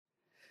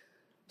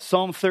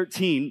Psalm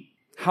 13,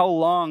 how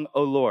long,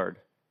 O Lord,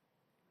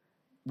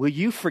 will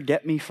you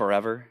forget me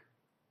forever?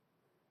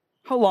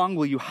 How long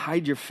will you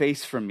hide your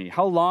face from me?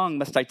 How long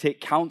must I take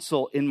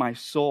counsel in my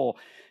soul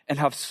and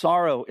have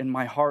sorrow in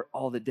my heart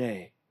all the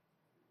day?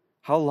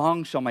 How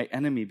long shall my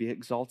enemy be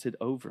exalted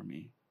over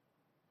me?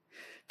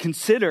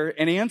 Consider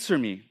and answer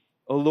me,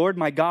 O Lord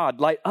my God.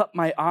 Light up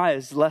my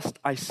eyes, lest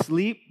I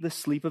sleep the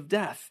sleep of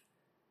death.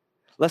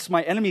 Lest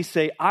my enemies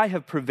say, I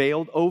have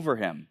prevailed over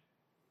him.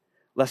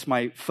 Lest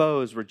my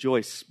foes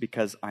rejoice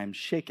because I am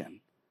shaken.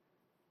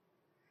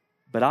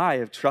 But I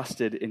have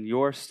trusted in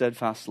your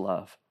steadfast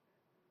love.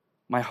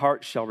 My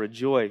heart shall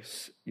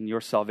rejoice in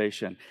your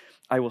salvation.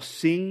 I will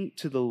sing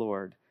to the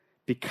Lord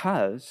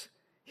because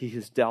he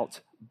has dealt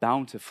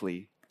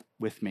bountifully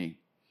with me.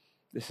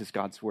 This is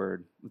God's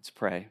word. Let's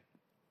pray.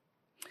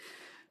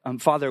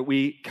 Father,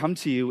 we come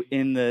to you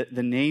in the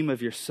name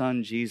of your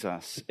Son,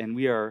 Jesus, and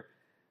we are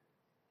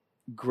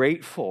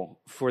grateful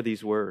for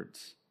these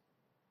words.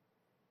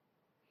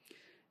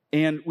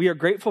 And we are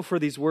grateful for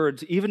these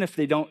words, even if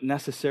they don't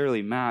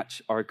necessarily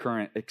match our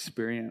current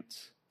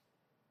experience.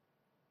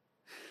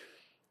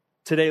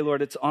 Today,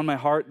 Lord, it's on my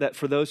heart that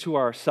for those who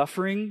are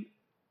suffering,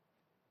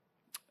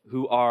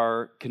 who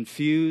are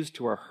confused,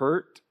 who are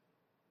hurt,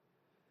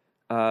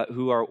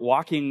 who are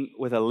walking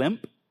with a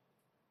limp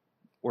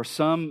or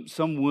some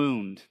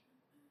wound,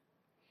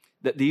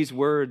 that these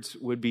words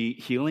would be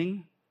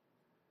healing,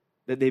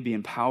 that they be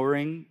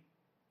empowering,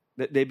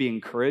 that they be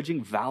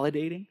encouraging,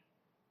 validating.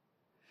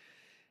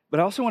 But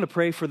I also want to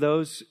pray for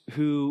those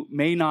who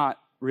may not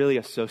really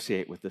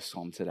associate with this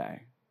psalm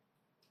today,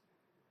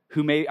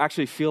 who may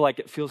actually feel like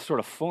it feels sort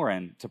of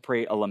foreign to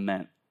pray a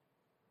lament.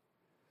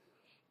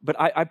 But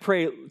I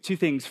pray two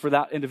things for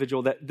that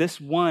individual, that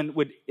this one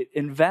would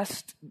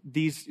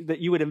that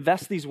you would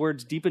invest these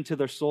words deep into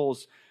their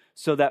souls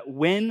so that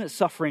when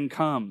suffering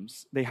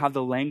comes, they have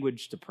the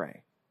language to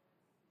pray.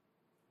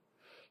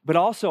 But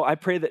also, I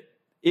pray that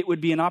it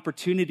would be an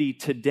opportunity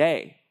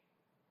today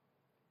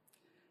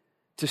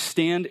to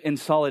stand in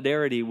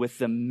solidarity with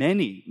the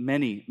many,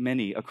 many,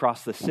 many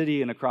across the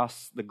city and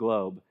across the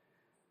globe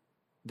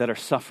that are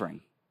suffering.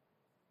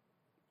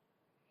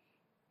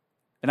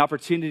 An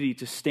opportunity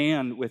to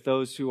stand with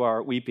those who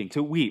are weeping,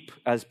 to weep,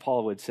 as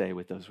Paul would say,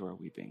 with those who are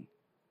weeping.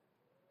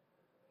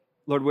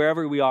 Lord,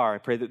 wherever we are, I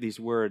pray that these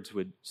words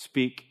would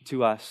speak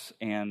to us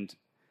and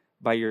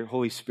by your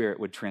Holy Spirit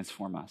would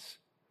transform us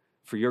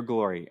for your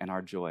glory and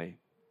our joy.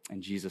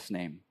 In Jesus'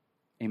 name,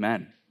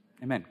 amen.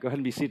 Amen. Go ahead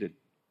and be seated.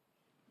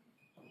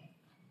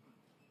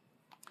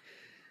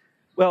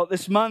 Well,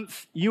 this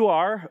month you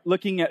are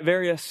looking at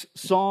various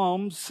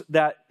psalms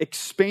that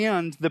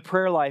expand the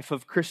prayer life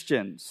of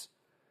Christians.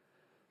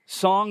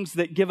 Songs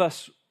that give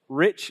us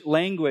rich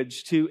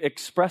language to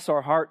express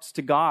our hearts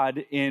to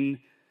God in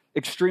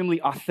extremely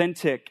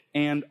authentic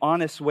and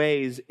honest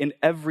ways in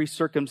every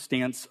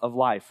circumstance of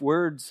life.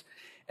 Words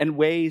and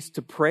ways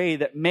to pray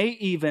that may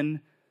even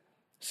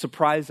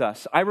surprise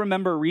us. I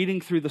remember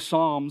reading through the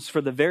Psalms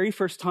for the very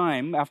first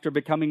time after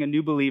becoming a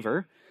new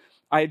believer.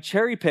 I had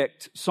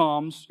cherry-picked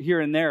Psalms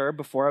here and there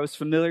before. I was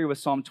familiar with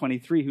Psalm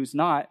 23, who's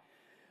not.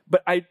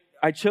 But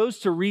I chose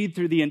to read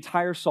through the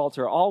entire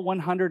Psalter, all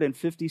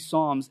 150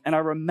 Psalms, and I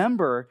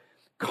remember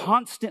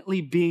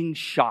constantly being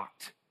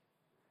shocked.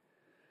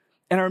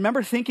 And I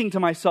remember thinking to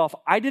myself,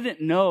 I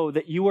didn't know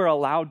that you were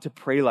allowed to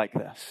pray like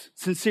this,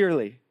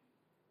 sincerely.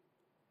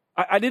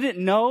 I didn't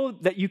know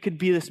that you could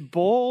be this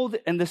bold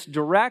and this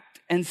direct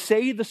and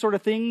say the sort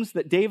of things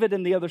that David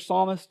and the other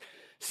psalmists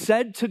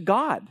said to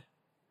God.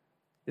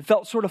 It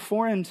felt sort of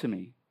foreign to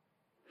me.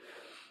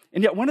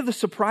 And yet one of the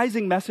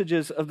surprising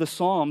messages of the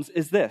Psalms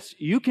is this: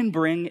 you can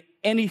bring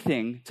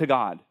anything to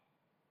God.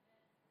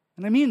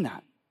 And I mean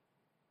that.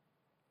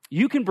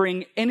 You can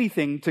bring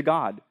anything to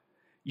God.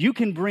 You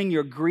can bring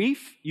your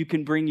grief, you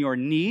can bring your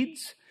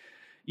needs,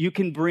 you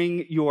can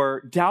bring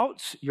your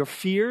doubts, your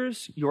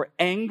fears, your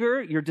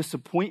anger, your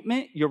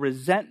disappointment, your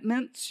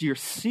resentments, your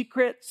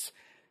secrets,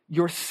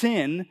 your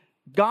sin.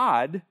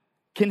 God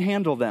can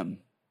handle them.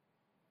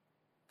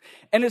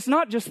 And it's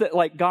not just that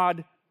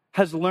God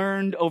has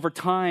learned over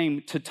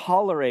time to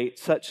tolerate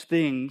such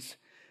things,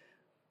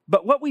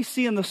 but what we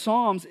see in the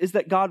Psalms is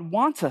that God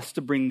wants us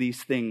to bring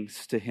these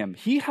things to him.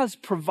 He has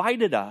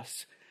provided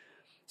us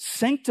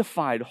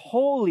sanctified,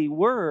 holy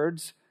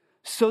words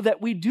so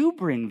that we do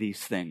bring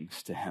these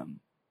things to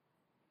him.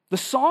 The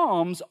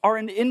Psalms are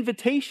an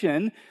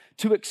invitation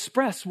to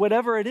express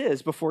whatever it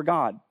is before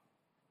God.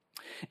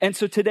 And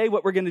so today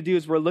what we're going to do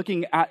is we're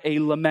looking at a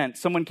lament.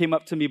 Someone came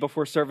up to me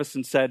before service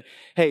and said,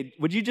 hey,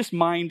 would you just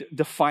mind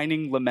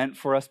defining lament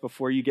for us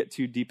before you get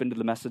too deep into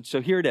the message?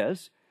 So here it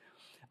is.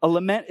 A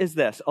lament is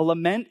this. A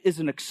lament is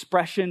an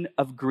expression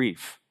of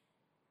grief.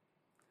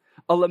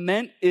 A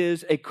lament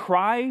is a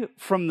cry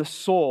from the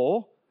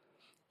soul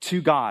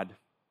to God.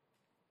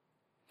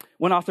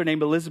 One author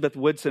named Elizabeth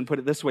Woodson put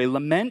it this way: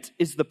 lament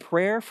is the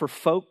prayer for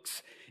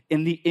folks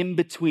in the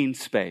in-between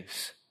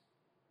space,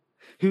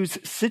 whose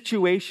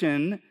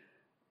situations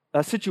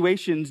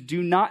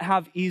do not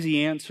have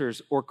easy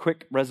answers or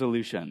quick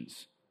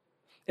resolutions.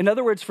 In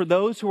other words, for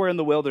those who are in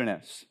the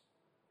wilderness,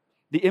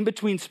 the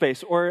in-between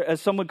space, or as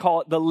some would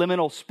call it, the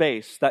liminal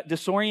space, that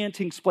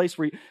disorienting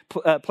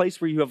place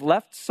where you have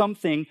left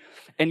something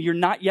and you're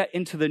not yet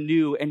into the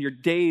new, and you're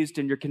dazed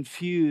and you're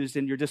confused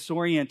and you're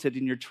disoriented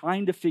and you're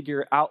trying to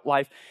figure out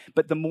life.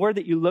 But the more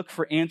that you look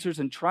for answers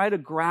and try to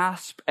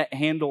grasp at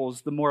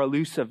handles, the more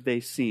elusive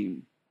they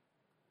seem.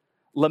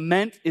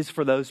 Lament is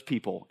for those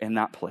people in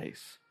that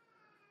place,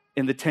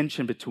 in the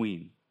tension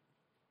between.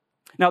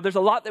 Now, there's a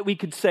lot that we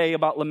could say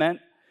about lament.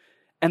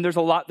 And there's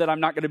a lot that I'm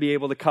not going to be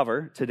able to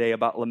cover today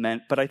about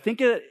lament, but I think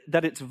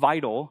that it's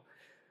vital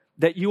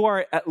that you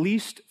are at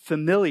least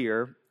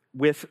familiar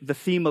with the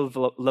theme of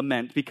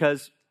lament,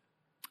 because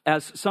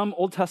as some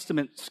Old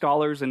Testament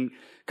scholars and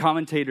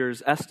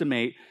commentators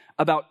estimate,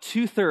 about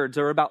 2/3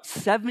 or about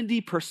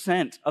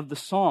 70% of the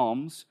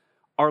Psalms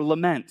are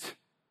lament.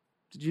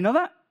 Did you know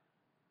that?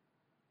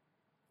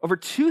 Over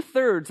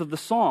 2/3 of the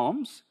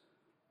Psalms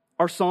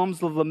are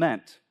Psalms of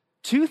lament.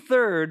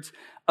 2/3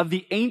 of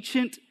the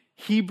ancient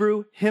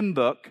Hebrew hymn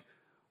book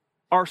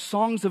are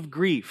songs of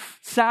grief,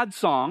 sad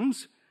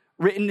songs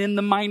written in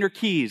the minor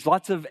keys,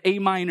 lots of A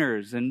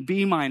minors and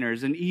B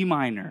minors and E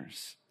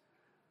minors.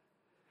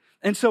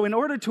 And so in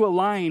order to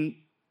align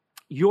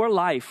your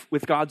life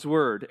with God's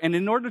word, and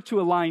in order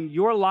to align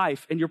your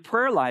life and your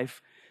prayer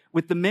life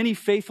with the many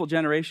faithful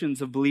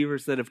generations of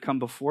believers that have come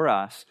before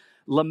us,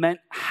 lament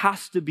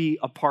has to be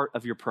a part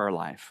of your prayer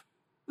life.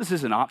 This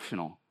isn't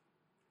optional.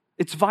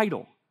 It's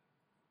vital.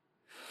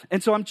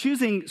 And so I'm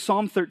choosing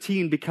Psalm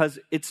 13 because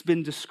it's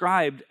been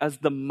described as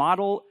the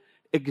model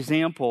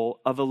example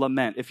of a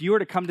lament. If you were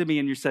to come to me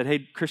and you said,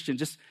 hey, Christian,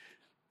 just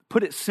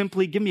put it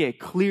simply, give me a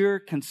clear,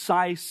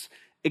 concise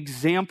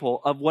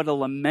example of what a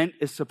lament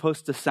is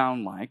supposed to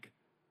sound like,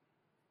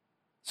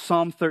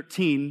 Psalm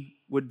 13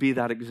 would be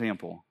that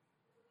example.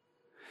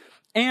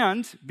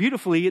 And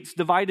beautifully, it's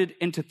divided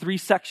into 3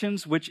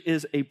 sections, which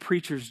is a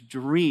preacher's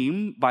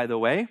dream, by the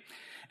way.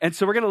 And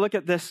so we're going to look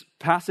at this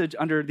passage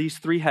under these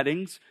 3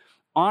 headings: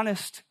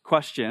 honest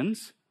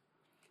questions,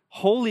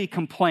 holy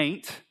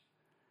complaint,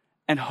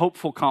 and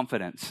hopeful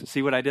confidence.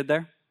 See what I did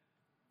there?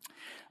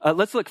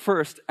 Let's look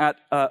first at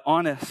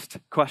honest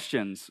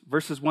questions,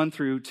 verses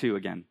 1-2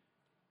 again.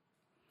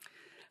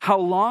 How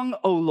long,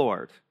 O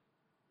Lord,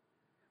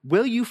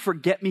 will you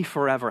forget me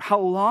forever? How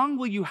long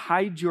will you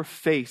hide your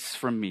face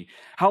from me?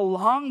 How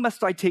long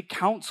must I take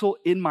counsel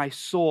in my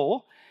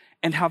soul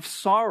and have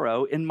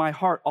sorrow in my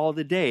heart all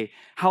the day?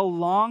 How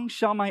long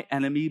shall my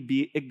enemy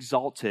be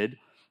exalted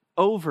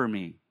over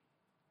me?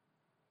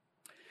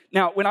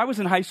 Now, when I was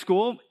in high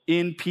school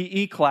in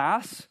PE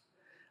class,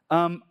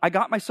 I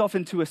got myself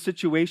into a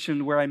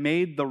situation where I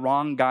made the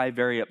wrong guy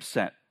very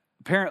upset.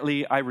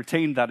 Apparently, I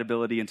retained that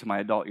ability into my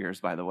adult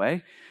years, by the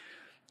way.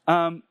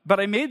 But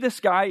I made this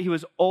guy, he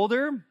was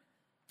older,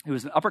 he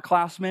was an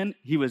upperclassman,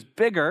 he was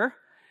bigger,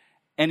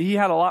 and he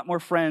had a lot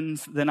more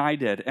friends than I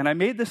did. And I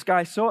made this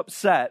guy so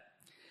upset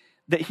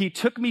that he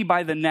took me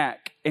by the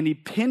neck and he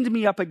pinned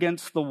me up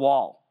against the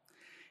wall.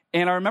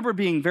 And I remember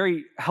being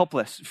very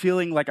helpless,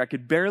 feeling like I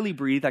could barely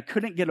breathe. I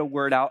couldn't get a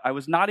word out. I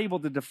was not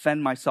able to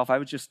defend myself. I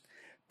was just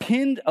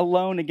pinned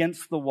alone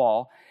against the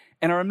wall.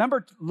 And I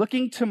remember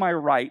looking to my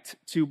right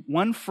to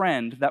one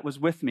friend that was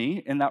with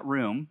me in that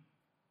room.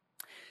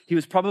 He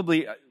was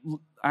probably,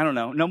 I don't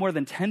know, no more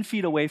than 10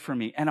 feet away from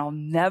me. And I'll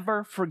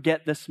never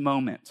forget this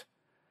moment.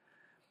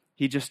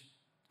 He just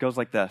goes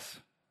like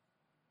this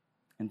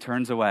and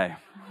turns away.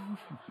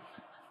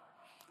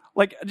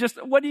 Like, just,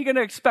 what are you going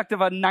to expect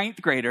of a 9th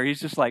grader? He's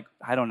just like,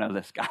 I don't know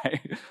this guy.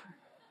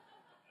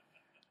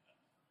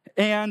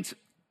 And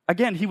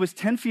again, he was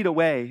 10 feet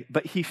away,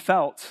 but he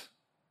felt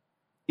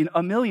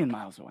a million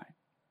miles away.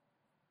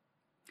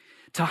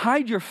 To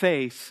hide your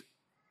face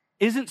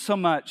isn't so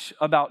much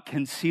about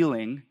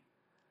concealing.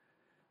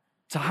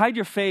 To hide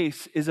your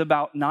face is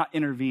about not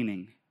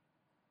intervening.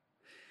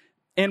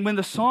 And when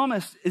the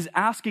psalmist is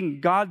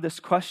asking God this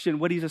question,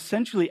 what he's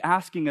essentially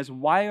asking is,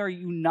 why are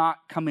you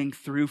not coming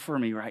through for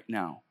me right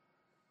now?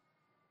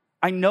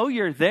 I know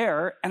you're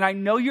there, and I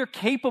know you're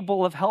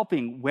capable of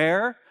helping.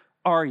 Where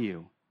are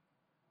you?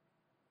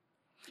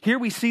 Here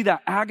we see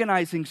that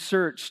agonizing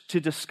search to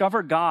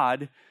discover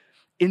God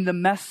in the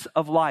mess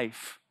of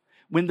life,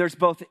 when there's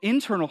both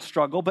internal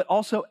struggle, but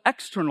also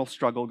external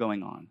struggle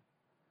going on.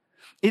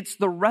 It's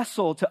the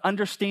wrestle to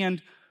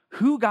understand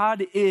who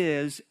God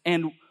is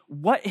and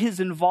what his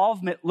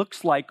involvement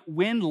looks like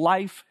when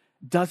life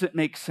doesn't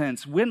make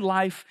sense, when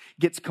life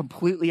gets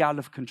completely out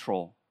of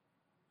control.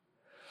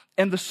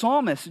 And the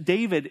psalmist,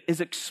 David,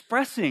 is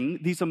expressing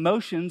these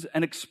emotions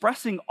and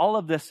expressing all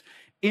of this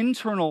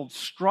internal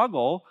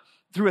struggle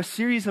through a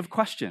series of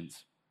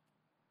questions.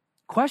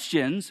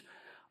 Questions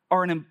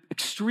are an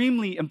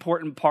extremely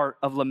important part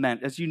of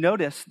lament. As you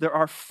notice, there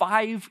are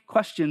 5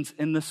 questions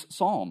in this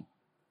psalm.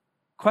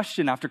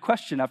 Question after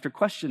question after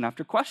question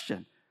after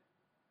question.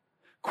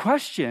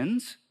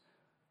 Questions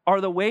are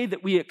the way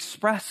that we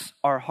express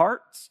our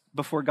hearts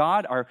before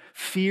God, our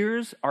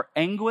fears, our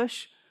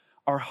anguish,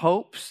 our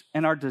hopes,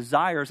 and our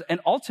desires, and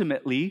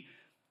ultimately,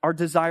 our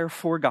desire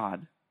for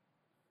God.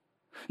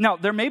 Now,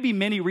 there may be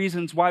many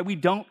reasons why we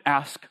don't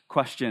ask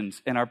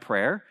questions in our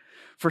prayer.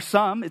 For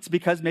some, it's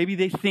because maybe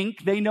they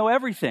think they know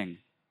everything.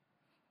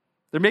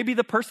 There may be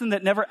the person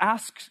that never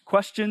asks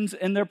questions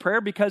in their prayer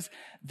because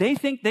they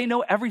think they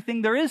know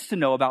everything there is to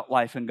know about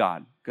life and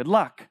God. Good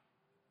luck.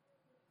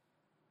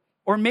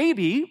 Or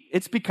maybe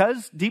it's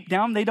because deep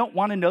down they don't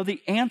want to know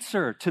the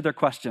answer to their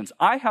questions.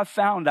 I have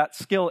found that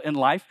skill in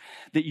life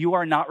that you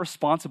are not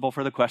responsible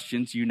for the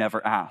questions you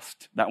never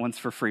asked. That one's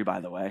for free, by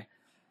the way.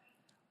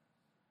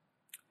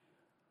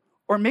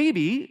 Or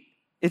maybe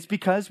it's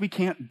because we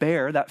can't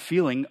bear that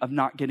feeling of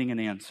not getting an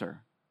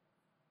answer.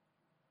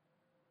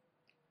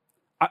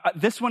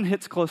 This one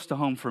hits close to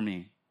home for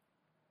me.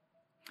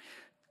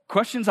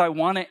 Questions I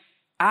want to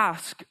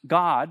ask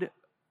God,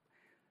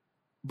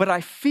 but I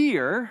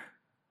fear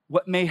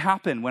what may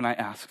happen when I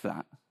ask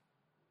that.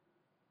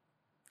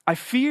 I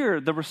fear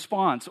the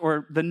response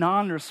or the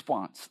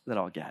non-response that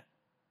I'll get.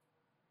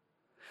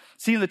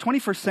 See, in the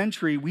 21st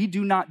century, we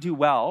do not do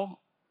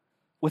well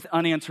with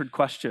unanswered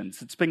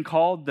questions. It's been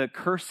called the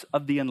curse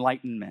of the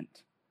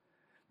Enlightenment.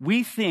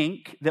 We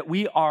think that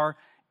we are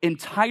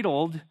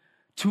entitled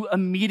to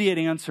immediate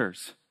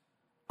answers.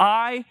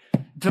 I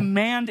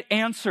demand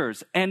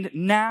answers, and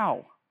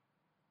now.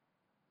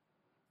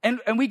 And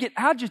we get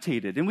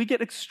agitated and we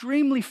get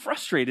extremely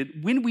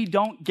frustrated when we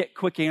don't get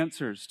quick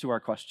answers to our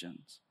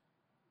questions.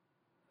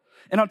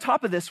 And on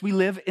top of this, we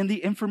live in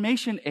the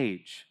information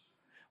age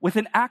with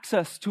an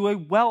access to a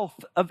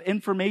wealth of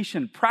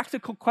information.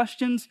 Practical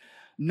questions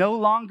no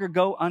longer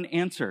go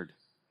unanswered.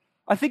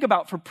 I think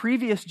about for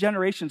previous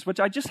generations, which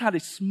I just had a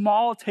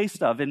small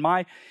taste of in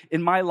my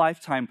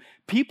lifetime,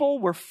 people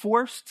were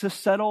forced to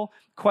settle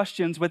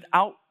questions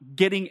without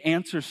getting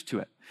answers to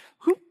it.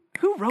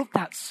 Who wrote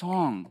that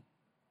song?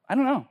 I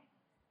don't know.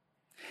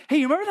 Hey,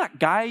 you remember that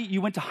guy you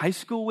went to high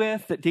school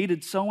with that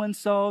dated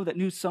so-and-so, that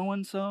knew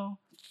so-and-so?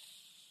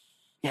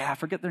 Yeah, I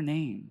forget their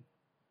name.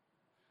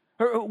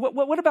 Or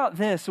what about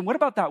this? And what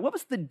about that? What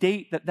was the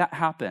date that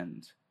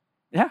happened?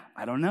 Yeah,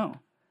 I don't know.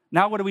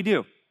 Now what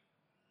do?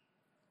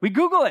 We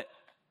Google it.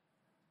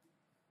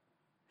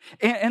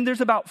 And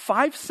there's about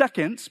 5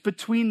 seconds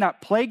between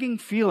that plaguing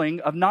feeling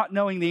of not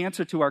knowing the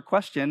answer to our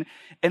question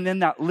and then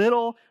that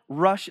little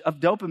rush of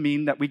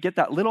dopamine that we get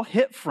that little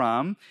hit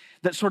from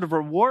that sort of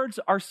rewards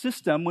our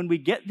system when we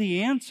get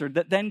the answer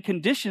that then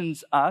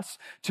conditions us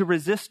to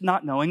resist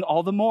not knowing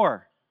all the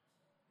more.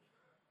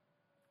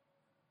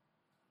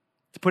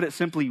 To put it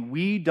simply,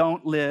 we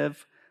don't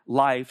live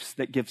lives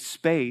that give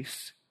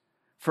space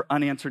for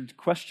unanswered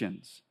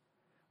questions.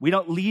 We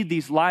don't lead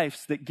these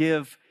lives that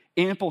give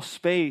ample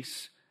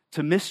space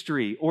to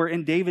mystery, or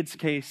in David's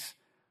case,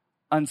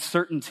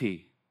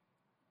 uncertainty.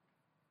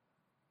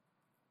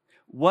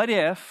 What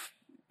if,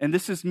 and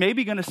this is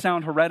maybe going to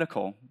sound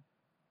heretical,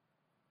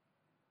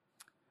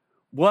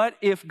 what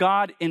if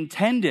God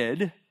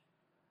intended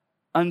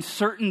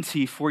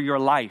uncertainty for your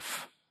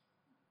life?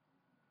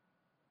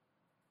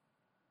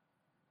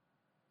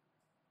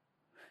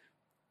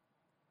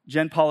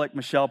 Jen Pollock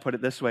Michelle put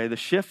it this way: the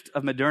shift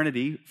of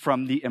modernity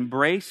from the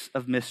embrace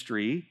of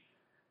mystery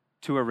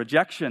to a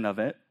rejection of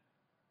it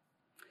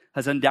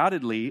has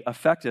undoubtedly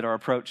affected our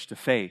approach to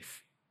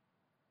faith.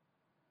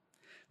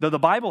 Though the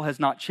Bible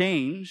has not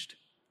changed,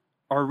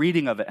 our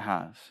reading of it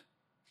has.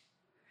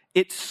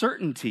 It's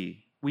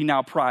certainty we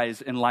now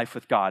prize in life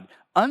with God,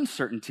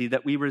 uncertainty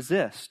that we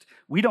resist.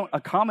 We don't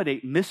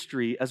accommodate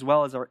mystery as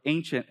well as our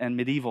ancient and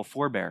medieval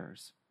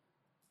forebears.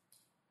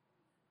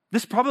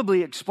 This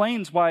probably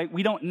explains why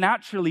we don't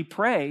naturally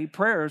pray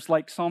prayers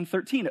like Psalm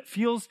 13. It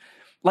feels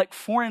like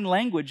foreign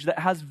language that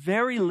has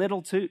very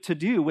little to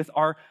do with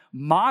our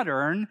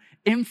modern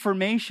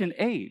information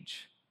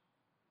age.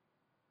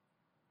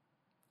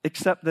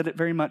 Except that it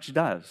very much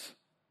does.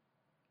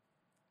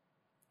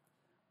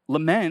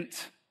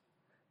 Lament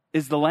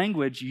is the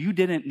language you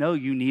didn't know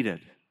you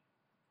needed.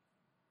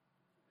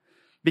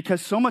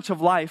 Because so much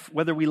of life,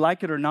 whether we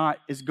like it or not,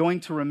 is going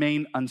to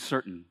remain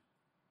uncertain.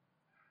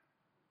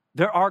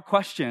 There are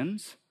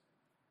questions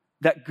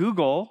that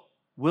Google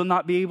will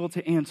not be able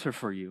to answer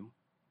for you.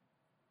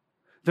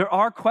 There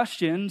are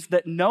questions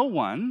that no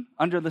one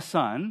under the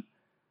sun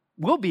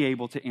will be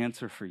able to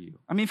answer for you.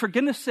 I mean, for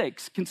goodness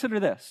sakes,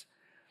 consider this.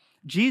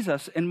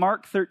 Jesus in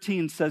Mark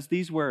 13 says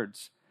these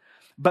words,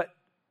 "But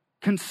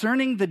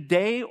concerning the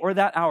day or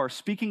that hour,"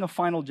 speaking of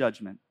final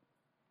judgment,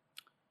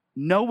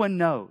 "no one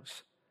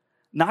knows,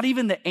 not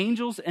even the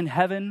angels in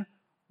heaven,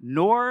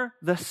 nor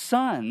the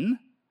Son,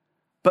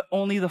 but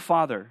only the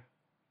Father."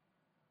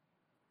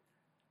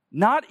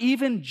 Not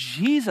even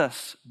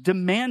Jesus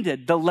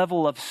demanded the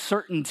level of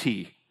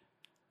certainty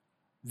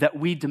that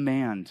we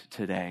demand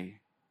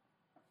today.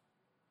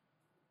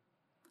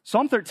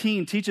 Psalm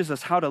 13 teaches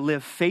us how to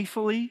live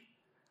faithfully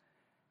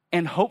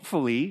and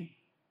hopefully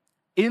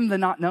in the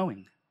not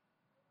knowing.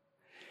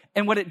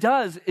 And what it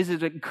does is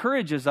it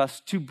encourages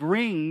us to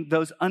bring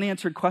those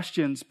unanswered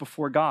questions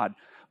before God.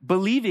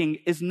 Believing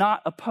is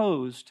not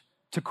opposed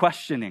to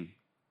questioning.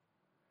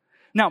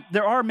 Now,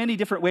 there are many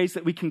different ways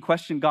that we can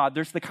question God.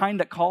 There's the kind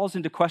that calls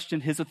into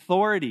question his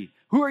authority,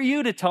 Who are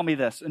you to tell me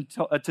this and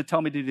to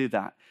tell me to do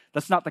that?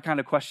 That's not the kind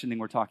of questioning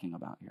we're talking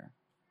about here.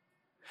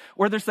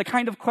 Or there's the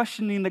kind of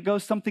questioning that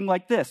goes something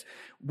like this.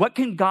 What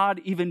can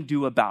God even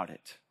do about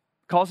it?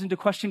 Calls into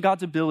question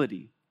God's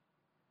ability.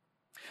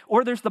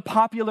 Or there's the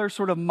popular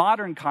sort of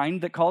modern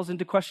kind that calls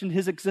into question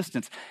his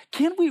existence.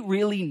 Can we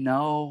really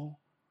know?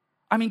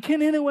 I mean,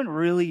 can anyone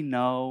really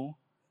know?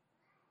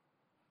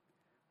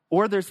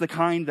 Or there's the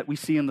kind that we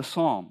see in the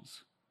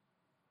Psalms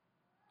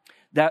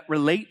that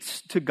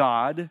relates to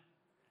God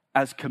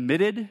as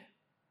committed,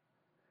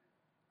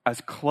 as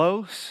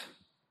close,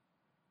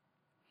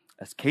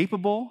 as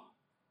capable.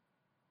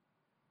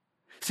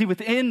 See,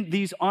 within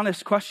these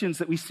honest questions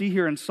that we see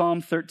here in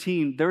Psalm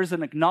 13, there is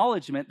an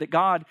acknowledgement that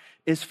God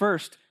is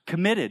first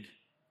committed.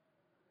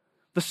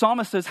 The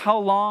psalmist says, "How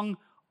long,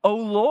 O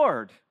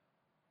Lord?"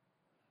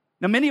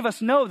 Now, many of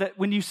us know that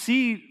when you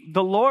see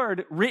the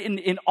Lord written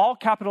in all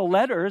capital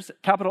letters,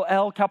 capital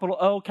L, capital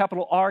O,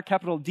 capital R,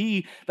 capital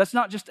D, that's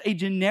not just a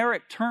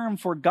generic term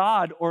for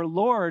God or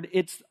Lord.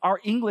 It's our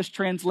English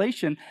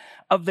translation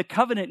of the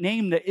covenant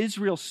name that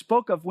Israel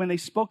spoke of when they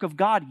spoke of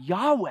God,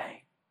 Yahweh.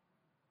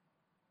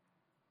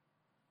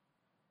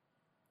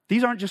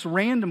 These aren't just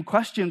random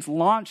questions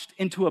launched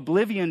into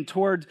oblivion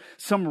toward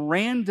some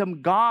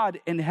random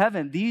God in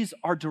heaven. These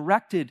are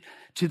directed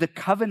to the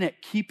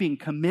covenant-keeping,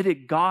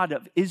 committed God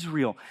of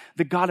Israel,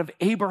 the God of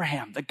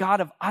Abraham, the God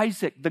of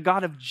Isaac, the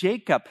God of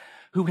Jacob,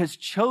 who has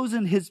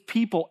chosen his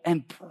people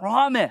and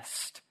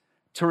promised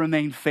to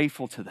remain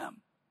faithful to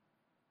them.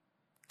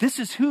 This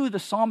is who the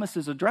psalmist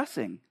is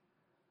addressing.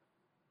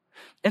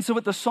 And so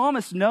what the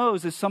psalmist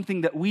knows is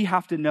something that we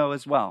have to know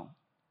as well.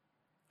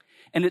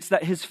 And it's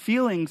that his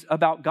feelings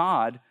about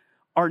God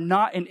are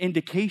not an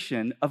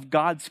indication of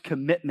God's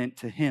commitment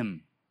to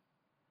him.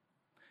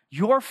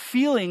 Your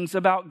feelings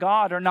about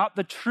God are not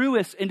the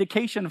truest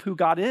indication of who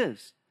God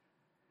is.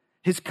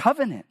 His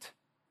covenant,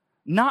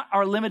 not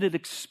our limited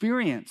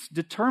experience,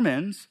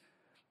 determines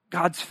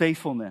God's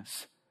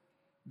faithfulness.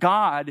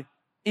 God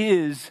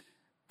is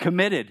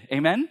committed.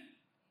 Amen?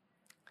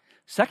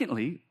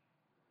 Secondly,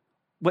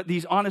 what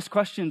these honest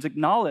questions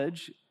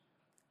acknowledge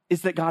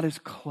is that God is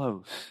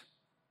close.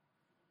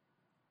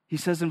 He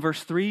says in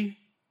verse 3,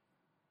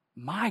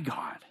 my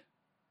God.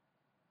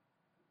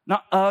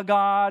 Not a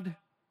God,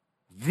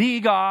 the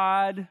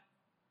God,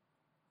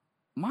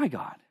 my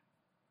God.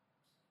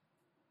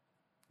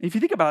 If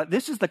you think about it,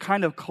 this is the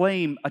kind of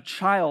claim a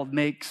child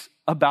makes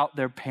about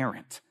their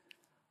parent.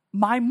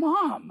 My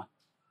mom,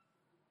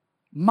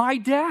 my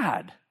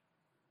dad,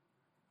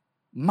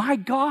 my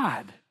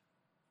God.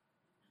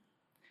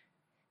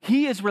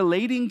 He is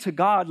relating to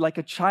God like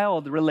a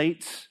child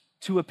relates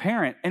to a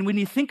parent. And when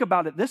you think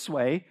about it this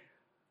way,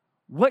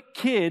 what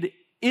kid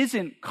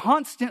isn't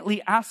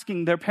constantly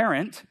asking their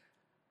parent,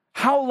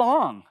 how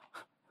long?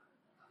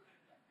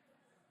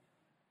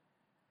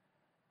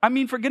 I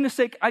mean, for goodness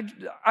sake,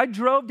 I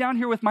drove down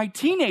here with my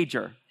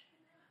teenager.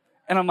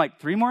 And I'm like,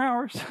 3 more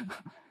hours?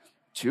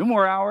 2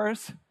 more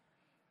hours?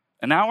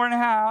 An hour and a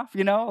half?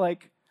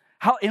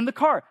 How in the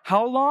car?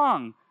 How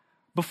long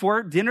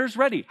before dinner's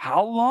ready?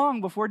 How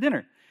long before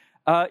dinner?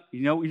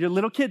 Your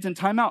little kids in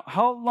timeout.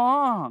 How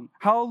long?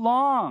 How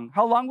long?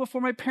 How long before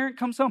my parent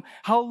comes home?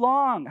 How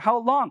long? How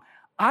long?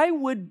 I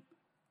would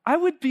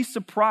be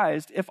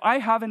surprised if I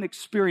haven't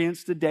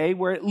experienced a day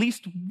where at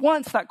least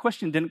once that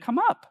question didn't come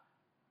up.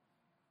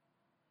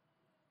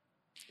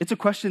 It's a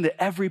question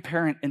that every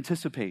parent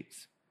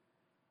anticipates.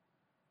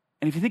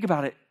 And if you think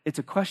about it, it's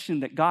a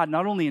question that God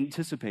not only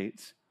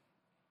anticipates,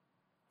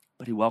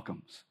 but he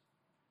welcomes.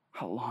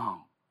 How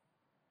long?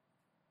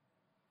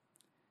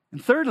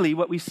 And thirdly,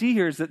 what we see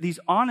here is that these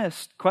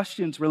honest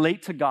questions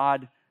relate to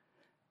God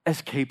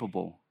as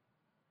capable.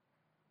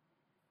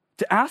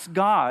 To ask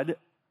God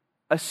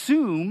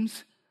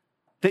assumes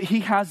that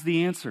he has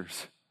the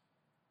answers.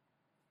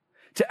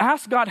 To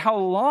ask God, how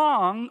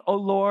long, O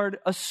Lord,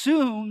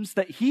 assumes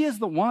that he is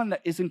the one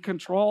that is in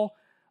control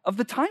of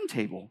the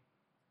timetable.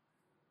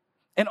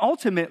 And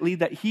ultimately,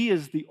 that he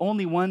is the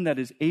only one that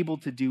is able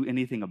to do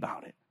anything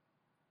about it.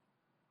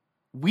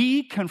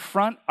 We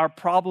confront our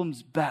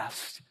problems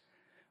best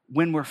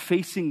when we're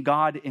facing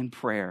God in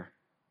prayer.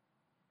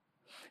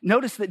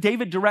 Notice that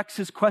David directs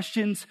his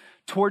questions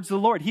towards the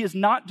Lord. He is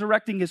not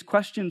directing his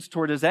questions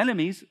toward his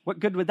enemies.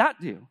 What good would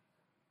that do?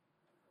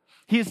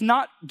 He is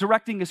not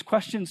directing his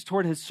questions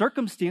toward his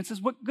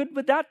circumstances. What good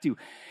would that do?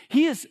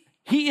 He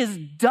is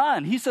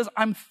done. He says,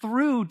 I'm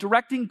through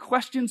directing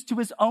questions to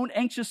his own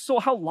anxious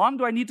soul. How long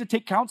do I need to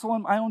take counsel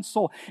in my own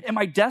soul? Am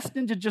I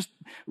destined to just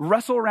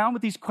wrestle around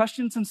with these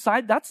questions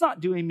inside? That's not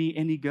doing me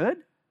any good.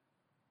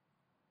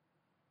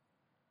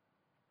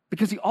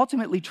 Because he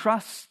ultimately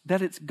trusts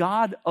that it's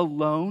God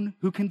alone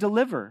who can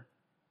deliver.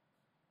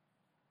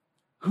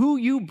 Who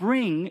you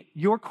bring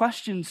your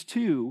questions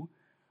to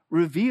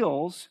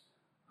reveals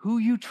who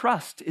you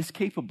trust is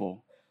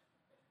capable.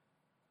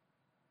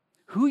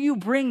 Who you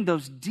bring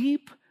those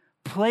deep,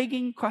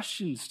 plaguing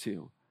questions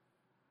to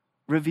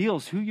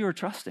reveals who you're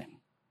trusting.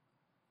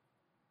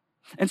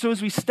 And so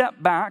as we step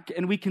back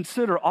and we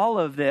consider all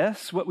of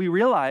this, what we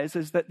realize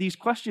is that these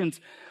questions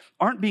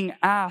aren't being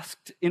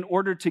asked in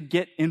order to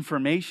get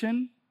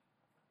information.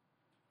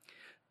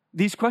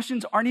 These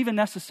questions aren't even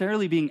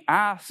necessarily being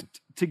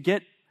asked to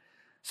get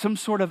some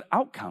sort of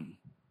outcome.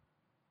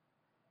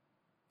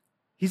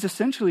 He's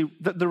essentially,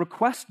 the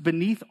request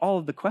beneath all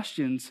of the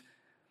questions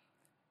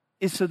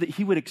is so that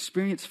he would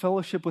experience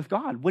fellowship with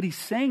God. What he's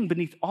saying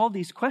beneath all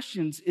these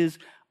questions is,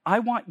 I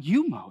want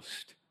you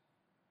most.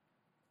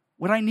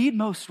 What I need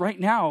most right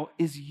now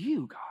is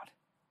you, God.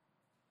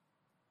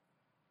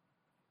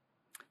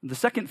 The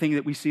second thing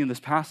that we see in this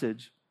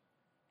passage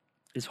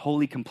is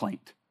holy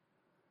complaint.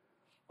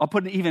 I'll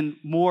put an even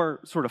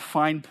more sort of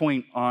fine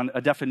point on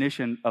a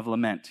definition of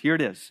lament. Here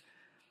it is.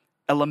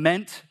 A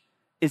lament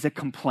is a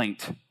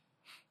complaint.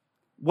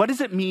 What does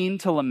it mean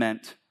to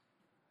lament?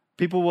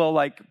 People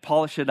will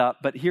polish it up,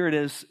 but here it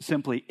is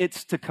simply,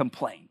 it's to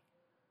complain.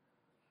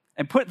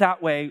 And put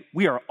that way,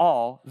 we are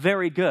all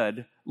very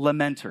good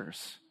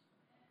lamenters.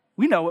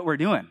 We know what we're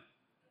doing.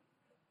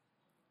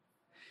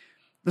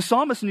 The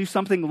psalmist knew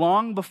something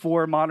long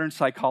before modern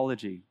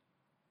psychology.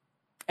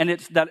 And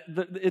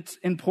it's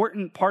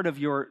important part of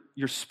your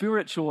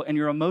spiritual and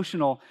your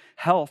emotional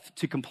health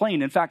to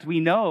complain. In fact, we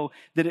know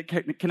that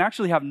it can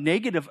actually have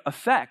negative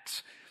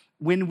effects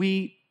when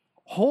we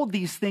hold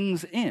these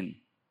things in.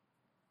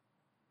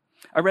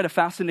 I read a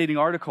fascinating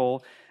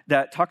article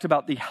that talked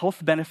about the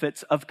health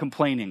benefits of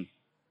complaining.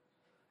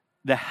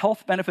 The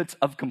health benefits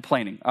of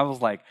complaining. I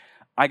was like,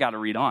 I got to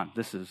read on.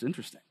 This is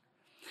interesting.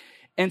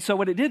 And so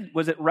what it did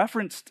was it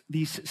referenced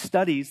these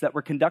studies that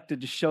were conducted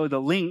to show the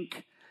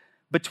link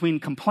between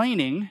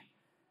complaining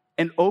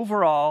and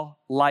overall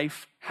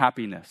life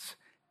happiness.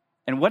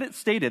 And what it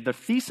stated, the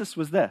thesis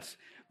was this,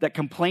 that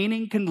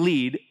complaining can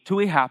lead to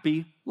a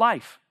happy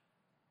life.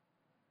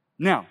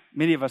 Now,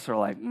 many of us are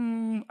like,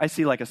 I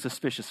see a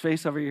suspicious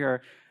face over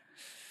here.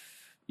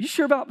 You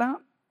sure about that?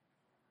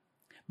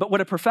 But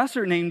what a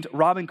professor named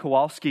Robin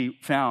Kowalski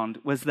found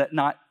was that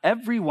not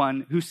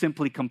everyone who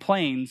simply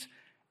complains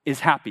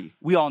is happy.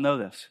 We all know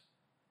this.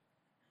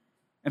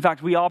 In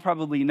fact, we all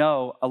probably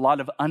know a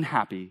lot of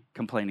unhappy,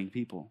 complaining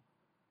people.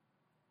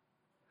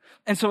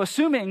 And so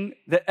assuming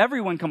that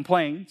everyone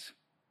complains,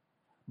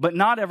 but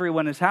not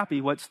everyone is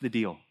happy, what's the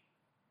deal?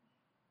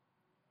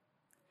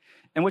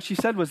 And what she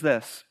said was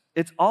this,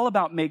 it's all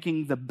about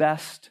making the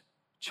best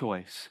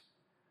choice,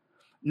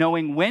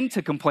 knowing when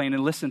to complain,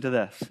 and listen to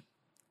this,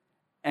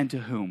 and to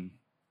whom.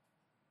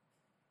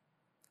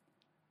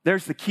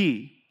 There's the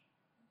key.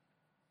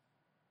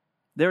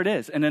 There it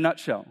is in a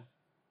nutshell.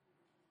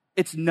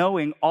 It's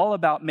all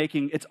about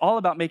making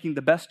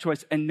the best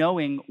choice and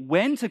knowing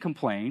when to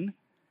complain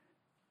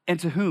and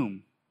to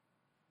whom.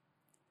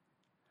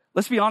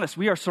 Let's be honest,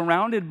 we are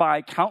surrounded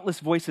by countless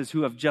voices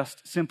who have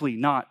just simply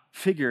not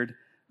figured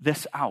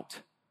this out.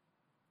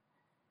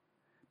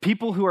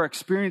 People who are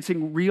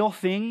experiencing real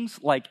things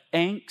like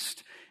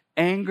angst,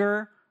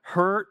 anger,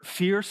 hurt,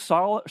 fear,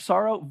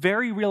 sorrow,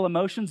 very real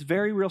emotions,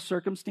 very real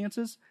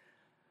circumstances,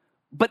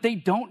 but they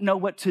don't know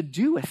what to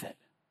do with it.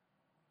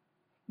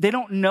 They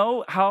don't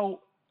know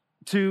how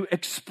to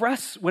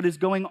express what is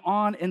going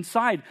on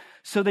inside.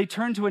 So they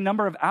turn to a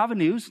number of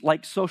avenues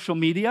like social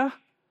media,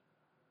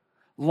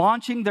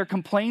 launching their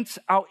complaints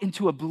out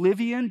into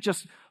oblivion,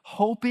 just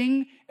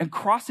hoping and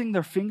crossing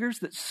their fingers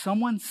that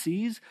someone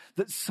sees,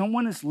 that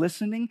someone is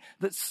listening,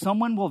 that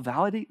someone will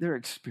validate their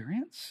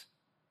experience.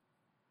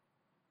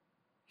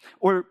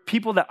 Or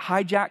people that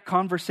hijack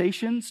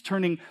conversations,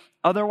 turning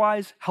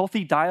otherwise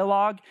healthy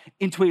dialogue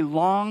into a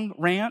long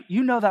rant.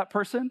 You know that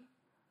person.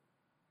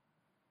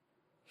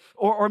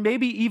 Or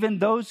maybe even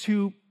those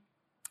who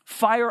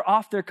fire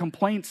off their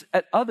complaints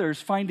at others,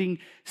 finding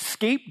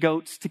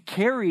scapegoats to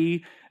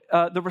carry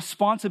the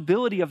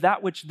responsibility of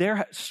that which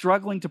they're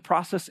struggling to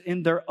process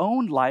in their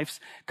own lives,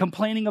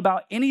 complaining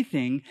about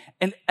anything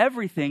and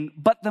everything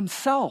but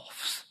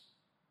themselves.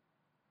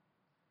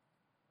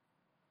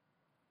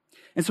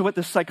 And so what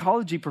the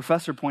psychology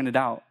professor pointed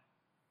out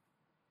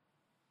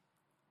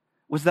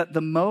was that the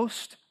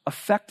most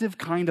effective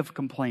kind of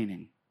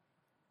complaining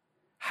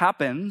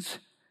happens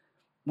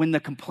when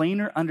the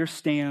complainer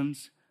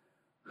understands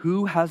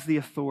who has the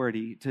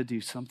authority to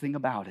do something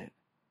about it.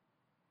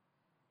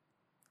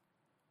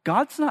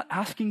 God's not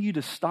asking you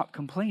to stop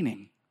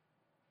complaining.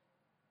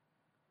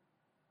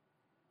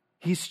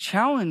 He's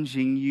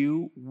challenging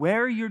you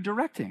where you're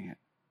directing it.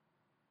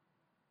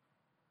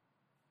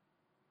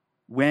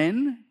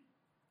 When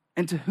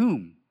and to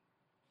whom.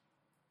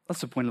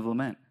 That's the point of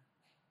lament.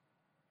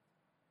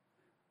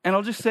 And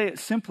I'll just say it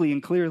simply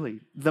and clearly.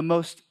 The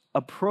most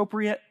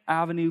appropriate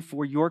avenue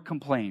for your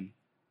complaint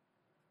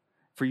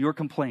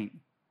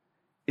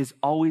is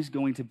always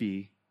going to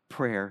be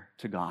prayer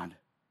to God.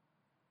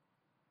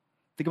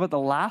 Think about the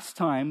last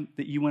time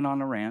that you went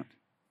on a rant.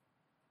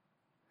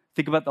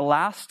 Think about the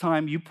last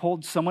time you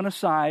pulled someone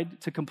aside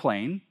to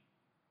complain.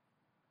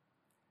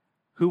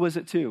 Who was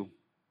it to?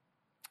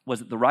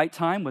 Was it the right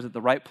time? Was it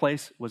the right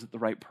place? Was it the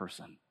right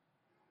person?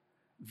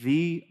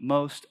 The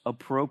most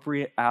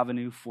appropriate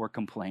avenue for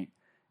complaint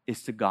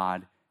is to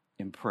God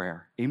in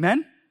prayer.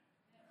 Amen?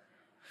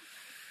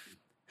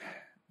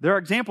 There are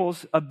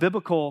examples of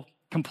biblical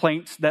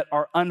complaints that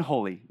are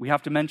unholy. We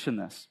have to mention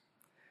this.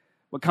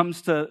 What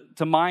comes to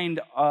mind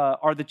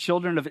are the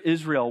children of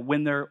Israel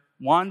when they're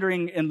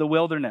wandering in the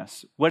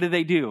wilderness. What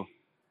do?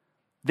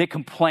 They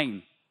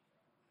complain.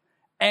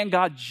 And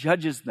God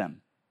judges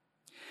them.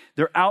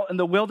 They're out in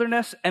the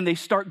wilderness and they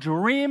start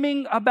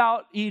dreaming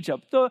about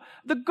Egypt.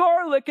 The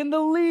garlic and the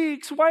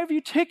leeks. Why have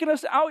you taken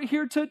us out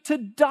here to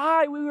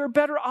die? We were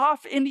better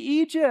off in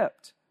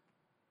Egypt.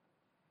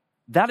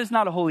 That is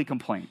not a holy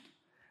complaint.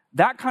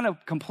 That kind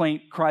of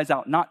complaint cries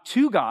out not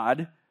to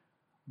God,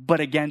 but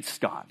against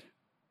God.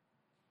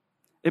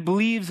 It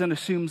believes and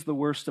assumes the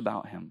worst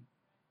about him.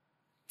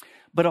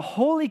 But a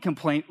holy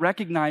complaint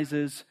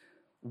recognizes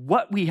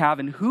what we have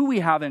and who we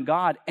have in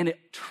God, and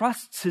it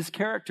trusts his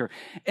character,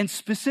 and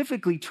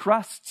specifically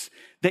trusts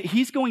that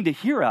he's going to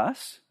hear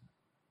us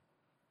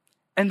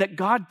and that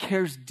God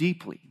cares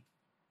deeply.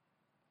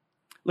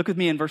 Look with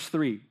me in verse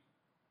 3.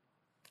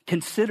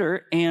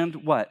 Consider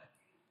and what?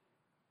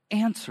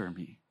 Answer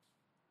me,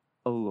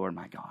 O Lord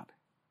my God.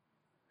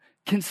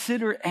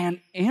 Consider and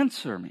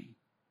answer me.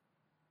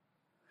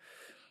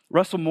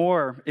 Russell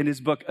Moore, in his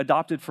book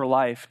Adopted for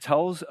Life,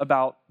 tells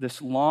about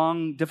this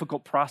long,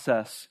 difficult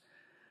process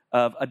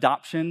of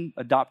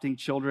adopting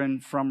children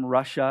from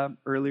Russia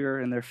earlier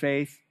in their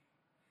faith.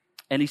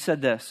 And he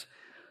said this: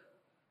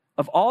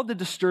 of all the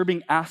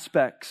disturbing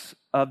aspects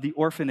of the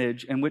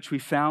orphanage in which we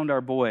found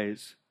our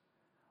boys,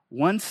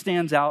 one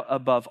stands out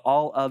above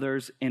all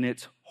others in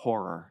its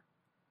horror.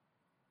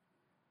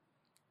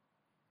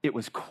 It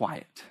was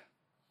quiet.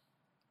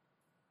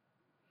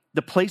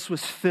 The place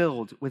was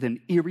filled with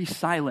an eerie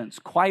silence,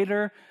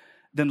 quieter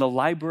than the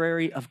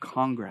Library of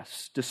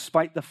Congress,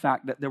 despite the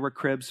fact that there were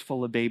cribs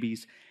full of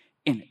babies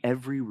in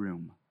every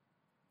room.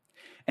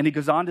 And he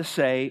goes on to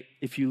say,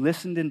 if you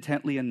listened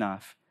intently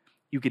enough,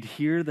 you could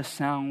hear the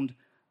sound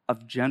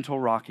of gentle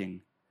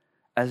rocking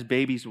as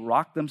babies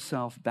rock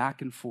themselves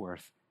back and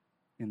forth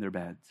in their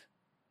beds.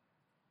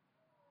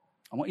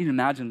 I want you to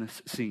imagine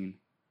this scene.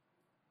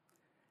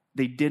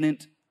 They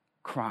didn't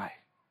cry.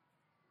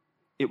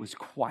 It was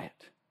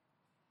quiet.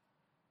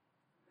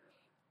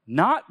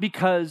 Not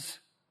because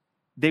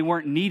they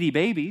weren't needy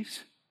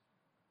babies.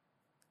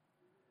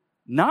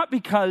 Not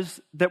because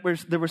there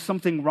was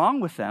something wrong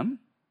with them.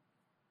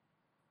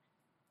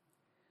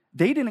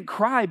 They didn't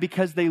cry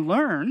because they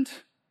learned,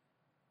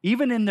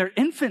 even in their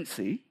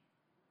infancy,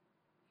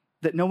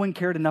 that no one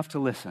cared enough to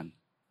listen.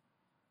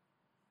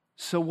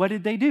 So what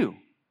did they do?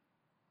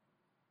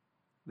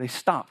 They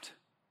stopped.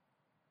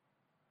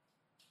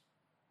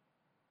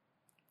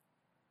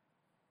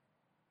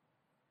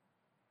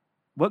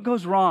 What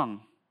goes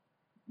wrong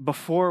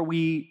before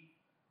we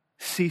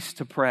cease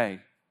to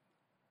pray?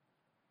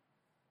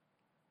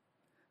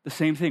 The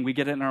same thing, we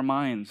get it in our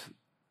minds.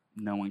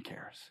 No one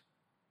cares.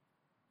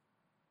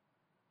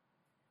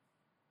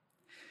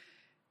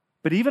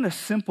 But even a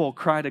simple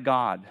cry to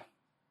God,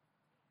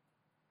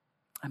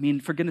 I mean,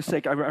 for goodness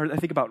sake, I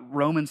think about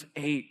Romans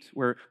 8,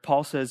 where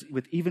Paul says,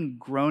 with even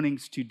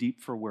groanings too deep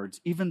for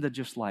words, even the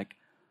just like,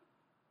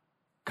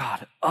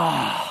 God,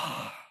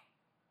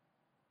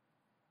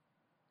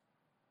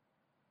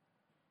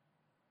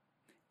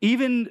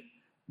 Even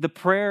the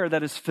prayer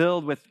that is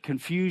filled with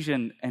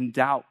confusion and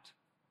doubt.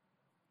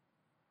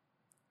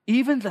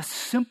 Even the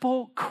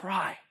simple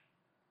cry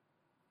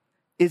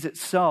is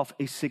itself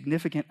a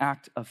significant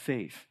act of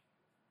faith.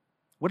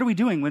 What are we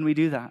doing when we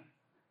do that?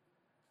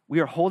 We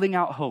are holding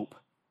out hope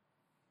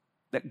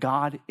that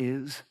God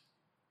is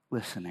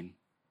listening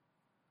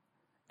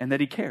and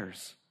that he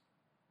cares.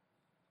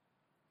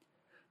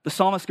 The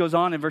psalmist goes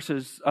on in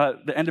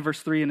the end of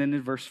verse 3 and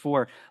into verse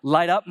 4.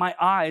 Light up my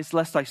eyes,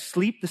 lest I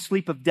sleep the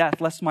sleep of death,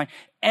 lest my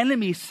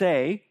enemies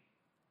say,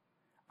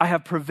 I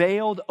have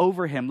prevailed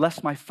over him,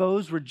 lest my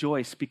foes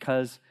rejoice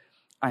because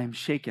I am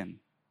shaken.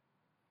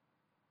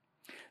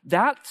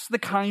 That's the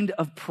kind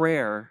of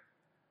prayer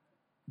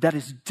that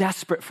is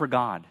desperate for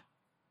God.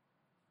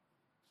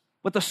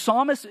 What the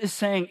psalmist is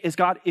saying is,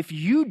 God, if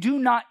you do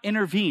not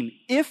intervene,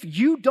 if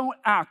you don't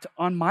act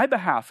on my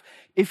behalf,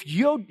 if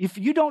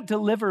you don't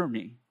deliver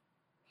me,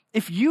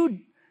 if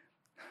you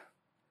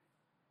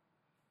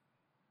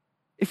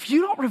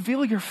don't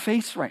reveal your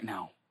face right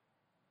now,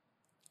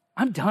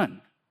 I'm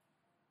done.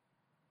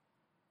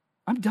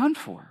 I'm done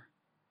for.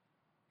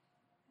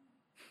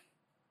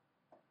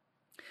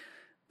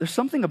 There's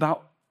something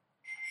about,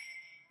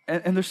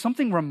 and there's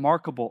something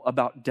remarkable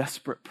about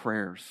desperate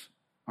prayers,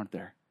 aren't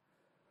there?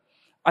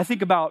 I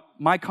think about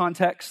my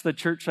context, the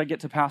church I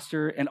get to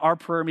pastor, and our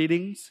prayer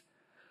meetings.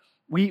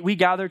 We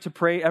gather to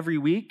pray every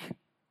week.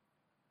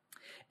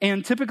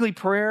 And typically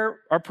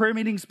our prayer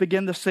meetings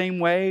begin the same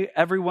way.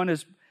 Everyone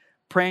is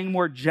praying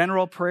more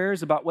general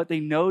prayers about what they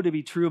know to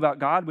be true about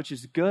God, which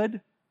is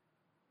good.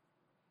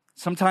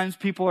 Sometimes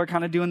people are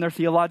kind of doing their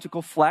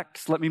theological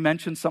flex. Let me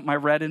mention something I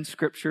read in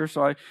Scripture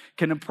so I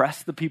can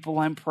impress the people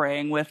I'm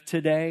praying with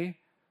today.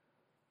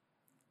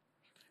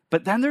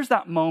 But then there's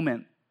that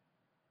moment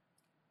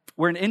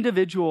where an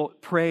individual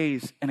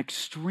prays an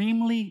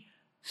extremely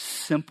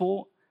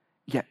simple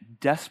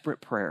yet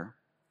desperate prayer.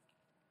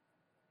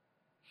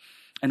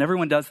 And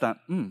everyone does that.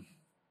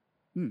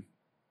 Mm.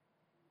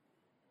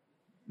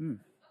 Mm.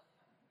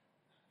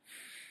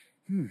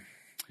 Mm.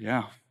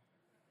 Yeah.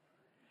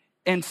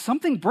 And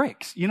something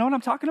breaks. You know what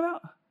I'm talking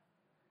about?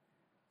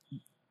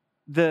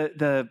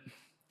 The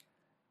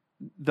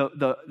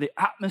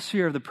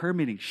atmosphere of the prayer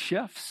meeting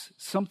shifts.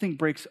 Something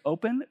breaks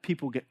open.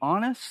 People get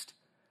honest.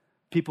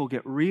 People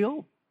get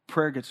real.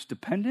 Prayer gets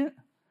dependent.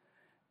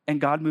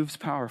 And God moves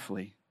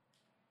powerfully.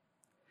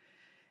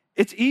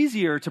 It's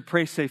easier to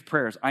pray safe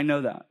prayers. I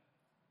know that.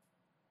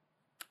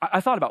 I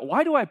thought about,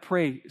 why do I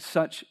pray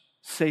such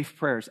safe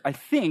prayers? I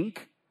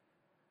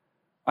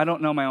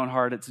don't know my own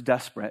heart. It's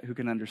desperate. Who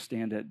can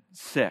understand it?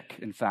 Sick,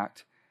 in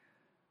fact.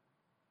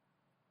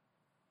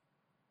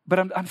 But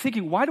I'm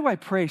thinking, why do I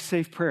pray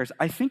safe prayers?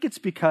 I think it's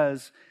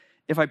because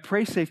if I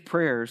pray safe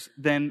prayers,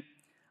 then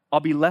I'll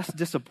be less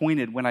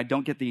disappointed when I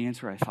don't get the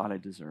answer I thought I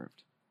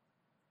deserved.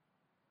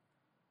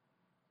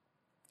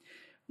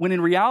 When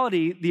in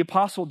reality, the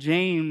Apostle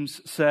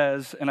James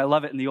says, and I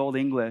love it in the Old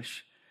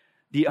English,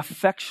 the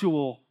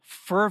effectual,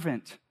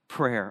 fervent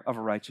prayer of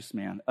a righteous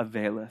man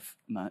availeth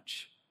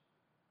much.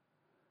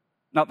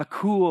 Not the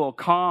cool,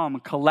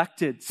 calm,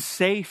 collected,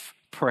 safe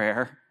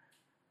prayer,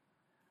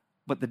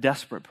 but the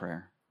desperate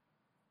prayer.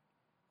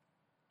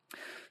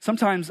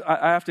 Sometimes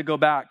I have to go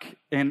back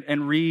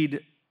and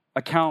read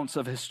accounts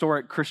of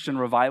historic Christian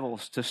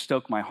revivals to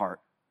stoke my heart.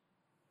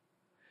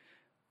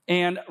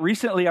 And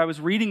recently I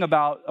was reading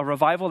about a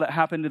revival that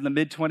happened in the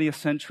mid-20th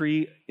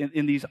century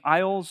in these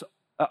islands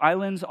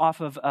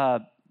off of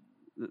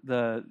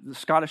the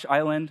Scottish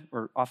island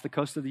or off the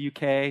coast of the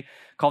UK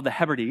called the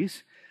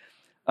Hebrides.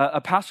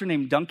 A pastor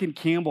named Duncan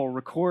Campbell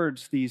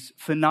records these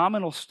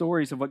phenomenal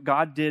stories of what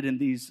God did in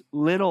these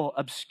little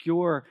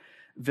obscure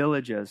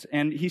villages.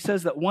 And he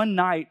says that one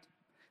night,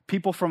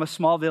 people from a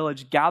small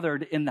village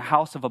gathered in the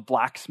house of a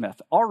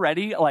blacksmith.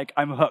 Already,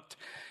 I'm hooked.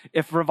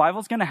 If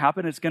revival's going to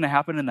happen, it's going to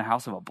happen in the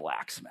house of a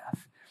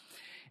blacksmith.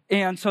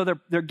 And so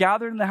they're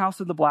gathered in the house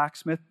of the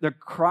blacksmith. They're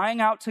crying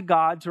out to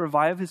God to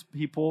revive his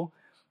people.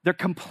 They're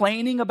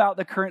complaining about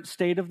the current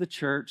state of the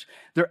church.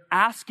 They're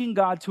asking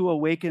God to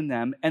awaken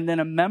them. And then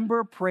a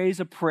member prays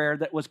a prayer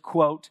that was,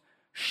 quote,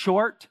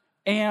 short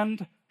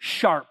and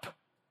sharp.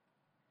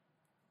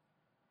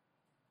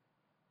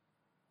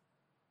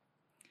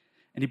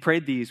 And he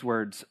prayed these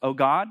words, "O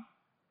God,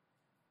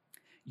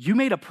 you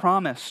made a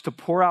promise to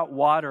pour out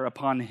water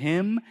upon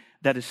him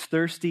that is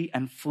thirsty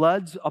and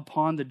floods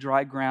upon the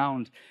dry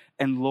ground.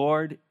 And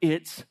Lord,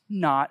 it's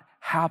not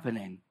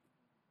happening.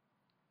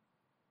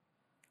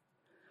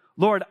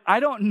 Lord,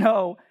 I don't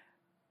know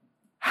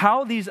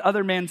how these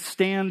other men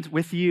stand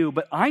with you,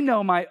 but I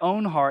know my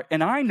own heart,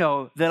 and I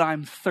know that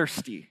I'm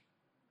thirsty.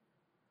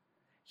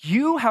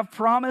 You have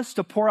promised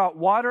to pour out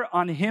water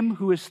on him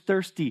who is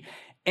thirsty.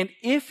 And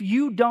if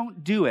you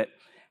don't do it,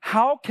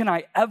 how can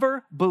I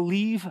ever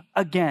believe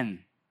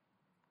again?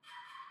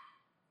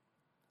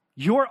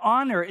 Your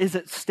honor is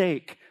at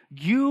stake.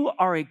 You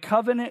are a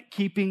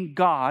covenant-keeping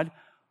God.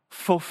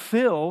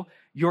 Fulfill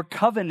your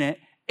covenant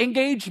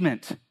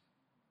engagement."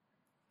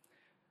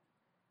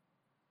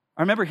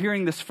 I remember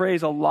hearing this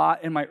phrase a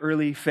lot in my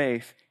early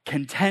faith,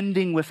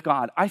 contending with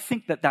God. I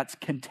think that that's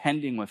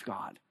contending with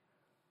God.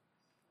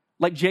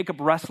 Like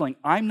Jacob wrestling,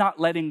 I'm not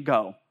letting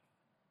go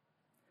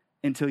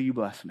until you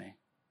bless me.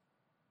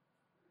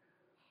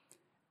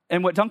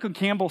 And what Duncan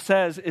Campbell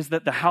says is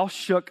that the house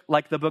shook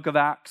like the book of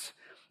Acts.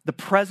 The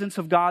presence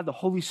of God, the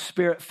Holy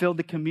Spirit filled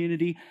the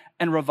community,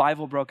 and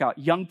revival broke out.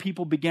 Young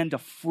people began to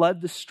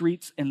flood the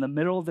streets in the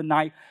middle of the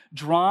night,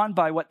 drawn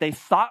by what they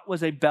thought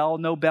was a bell,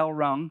 no bell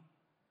rung,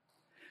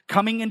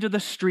 coming into the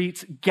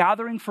streets,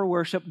 gathering for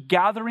worship,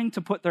 gathering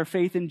to put their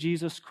faith in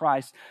Jesus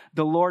Christ.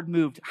 The Lord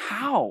moved.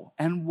 How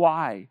and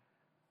why?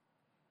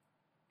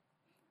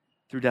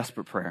 Through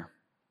desperate prayer.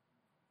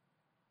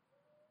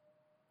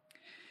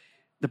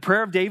 The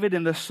prayer of David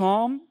in the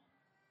Psalm,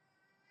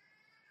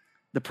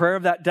 the prayer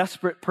of that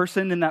desperate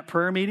person in that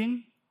prayer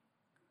meeting,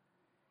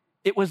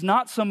 it was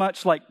not so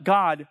much like,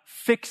 God,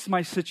 fix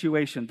my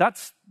situation.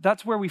 That's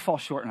where we fall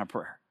short in our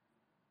prayer.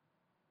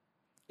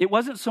 It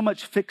wasn't so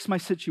much fix my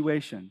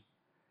situation.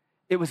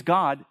 It was,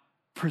 God,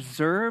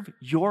 preserve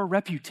your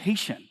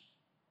reputation.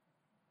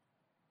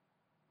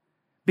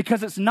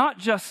 Because it's not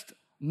just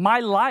my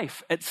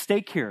life at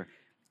stake here.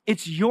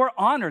 It's your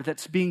honor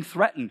that's being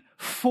threatened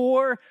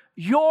for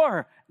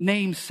your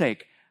name's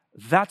sake.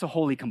 That's a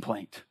holy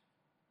complaint.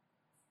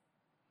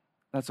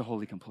 That's a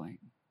holy complaint.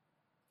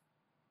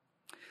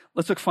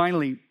 Let's look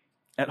finally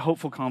at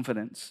hopeful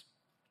confidence.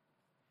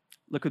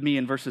 Look with me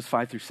in verses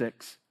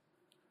 5-6.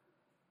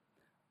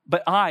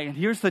 But and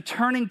here's the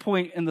turning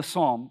point in the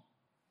psalm.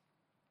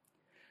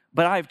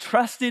 But I have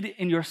trusted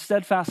in your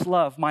steadfast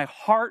love. My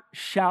heart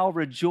shall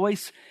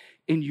rejoice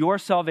in your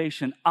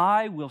salvation.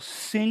 I will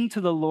sing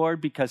to the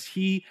Lord because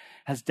he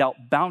has dealt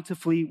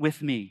bountifully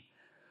with me.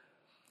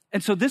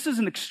 And so this is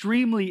an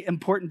extremely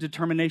important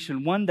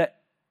determination, one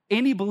that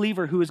any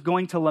believer who is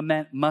going to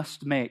lament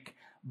must make.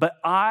 But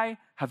I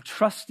have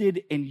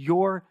trusted in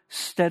your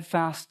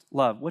steadfast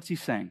love. What's he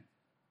saying?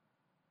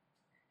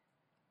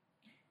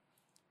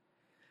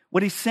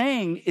 What he's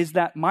saying is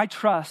that my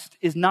trust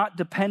is not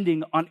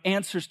depending on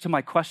answers to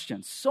my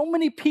questions. So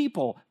many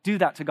people do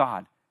that to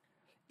God.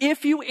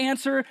 If you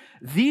answer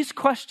these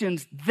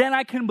questions, then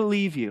I can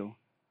believe you.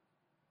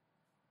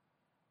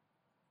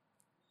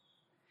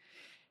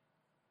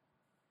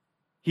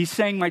 He's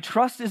saying my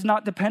trust is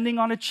not depending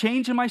on a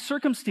change in my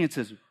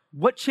circumstances.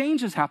 What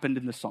change has happened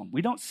in the psalm?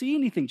 We don't see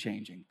anything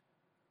changing.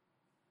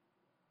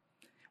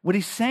 What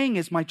he's saying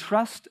is my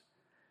trust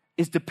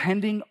is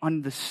depending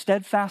on the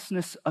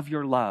steadfastness of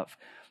your love.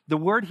 The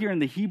word here in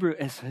the Hebrew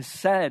is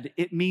hesed.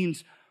 It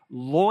means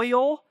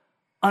loyal,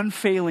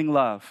 unfailing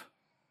love.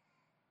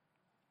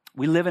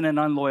 We live in an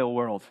unloyal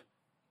world.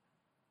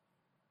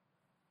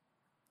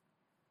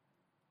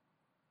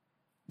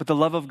 But the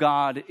love of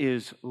God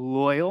is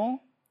loyal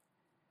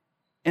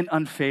and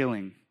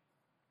unfailing.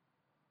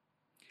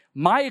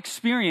 My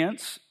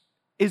experience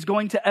is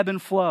going to ebb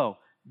and flow.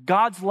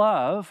 God's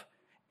love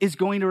is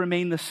going to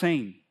remain the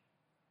same.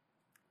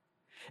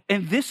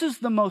 And this is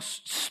the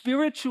most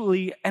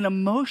spiritually and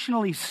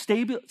emotionally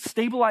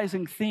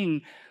stabilizing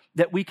thing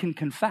that we can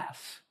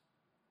confess.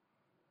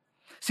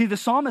 See, the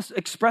psalmist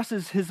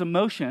expresses his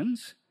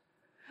emotions,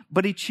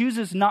 but he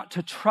chooses not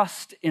to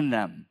trust in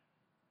them.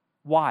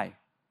 Why?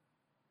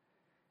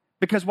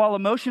 Because while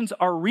emotions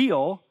are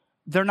real,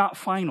 they're not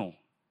final.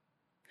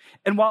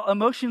 And while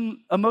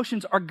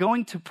emotions are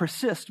going to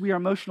persist, we are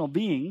emotional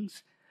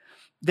beings,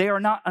 they are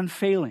not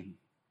unfailing.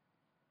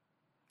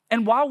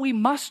 And while we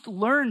must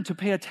learn to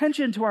pay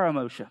attention to our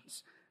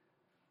emotions,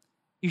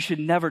 you should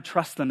never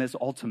trust them as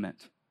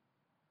ultimate.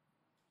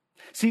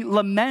 See,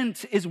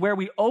 lament is where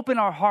we open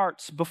our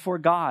hearts before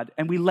God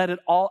and we let it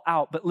all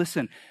out. But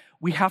listen,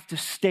 we have to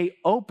stay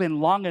open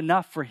long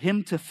enough for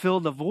him to fill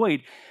the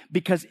void,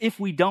 because if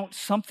we don't,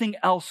 something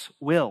else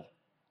will.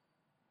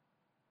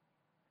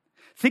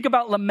 Think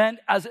about lament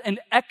as an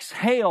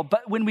exhale,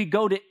 but when we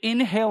go to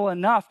inhale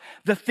enough,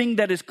 the thing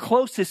that is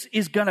closest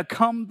is going to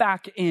come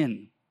back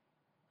in.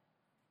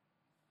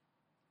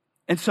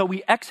 And so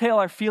we exhale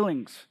our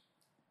feelings,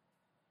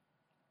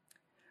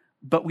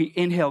 but we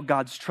inhale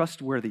God's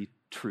trustworthy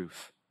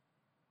truth.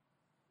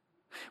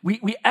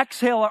 We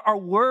exhale our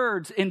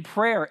words in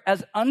prayer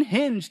as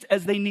unhinged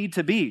as they need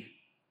to be.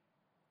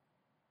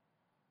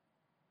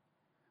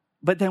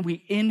 But then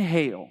we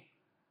inhale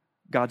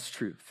God's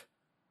truth.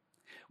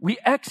 We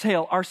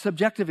exhale our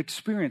subjective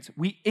experience.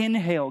 We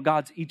inhale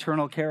God's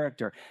eternal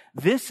character.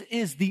 This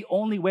is the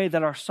only way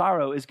that our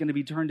sorrow is going to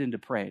be turned into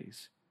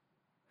praise.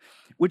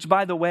 Which,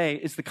 by the way,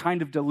 is the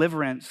kind of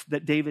deliverance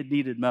that David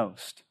needed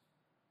most.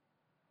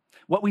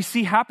 What we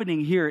see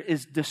happening here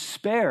is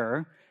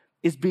despair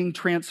is being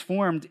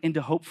transformed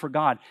into hope for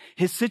God.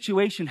 His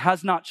situation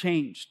has not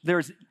changed.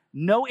 There's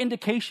no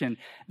indication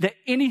that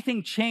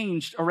anything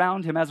changed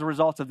around him as a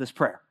result of this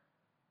prayer.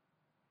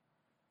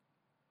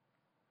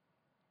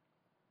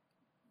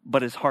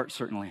 But his heart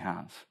certainly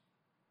has.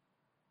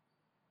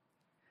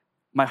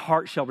 My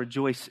heart shall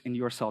rejoice in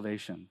your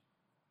salvation.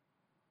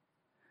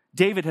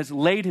 David has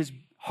laid his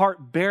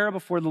heart bare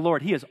before the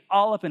Lord. He is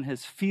all up in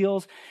his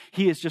feels.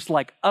 He is just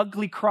like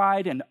ugly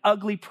cried and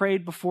ugly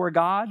prayed before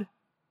God.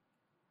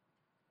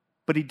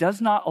 But he does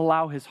not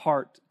allow his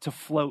heart to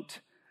float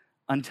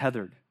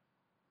untethered.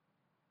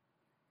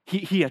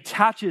 He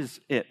attaches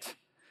it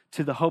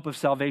to the hope of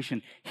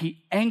salvation.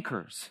 He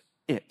anchors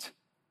it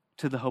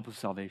to the hope of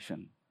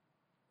salvation.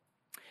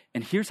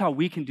 And here's how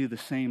we can do the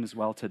same as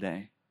well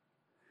today.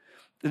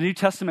 The New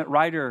Testament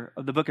writer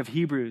of the book of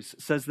Hebrews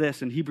says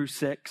this in Hebrews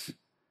 6.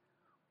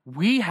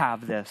 We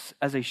have this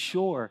as a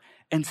sure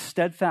and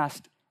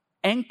steadfast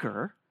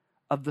anchor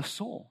of the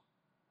soul.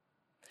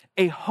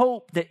 A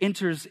hope that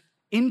enters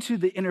into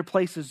the inner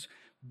places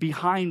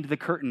behind the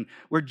curtain,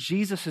 where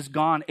Jesus has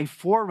gone, a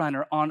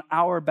forerunner on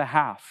our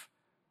behalf.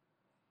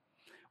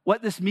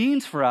 What this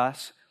means for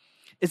us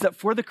is that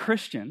for the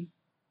Christian,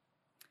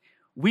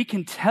 we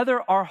can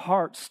tether our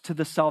hearts to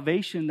the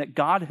salvation that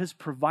God has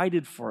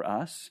provided for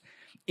us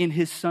in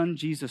his Son,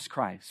 Jesus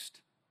Christ.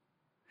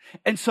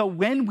 And so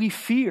when we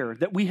fear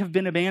that we have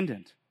been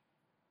abandoned,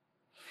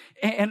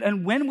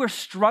 and when we're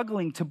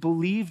struggling to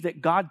believe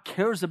that God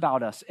cares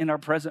about us in our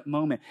present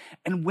moment,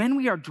 and when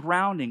we are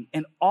drowning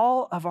in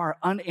all of our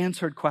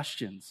unanswered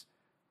questions,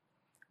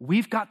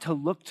 we've got to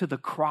look to the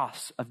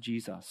cross of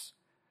Jesus.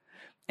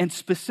 And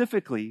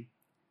specifically,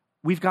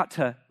 we've got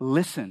to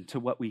listen to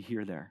what we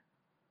hear there.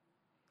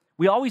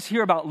 We always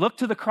hear about look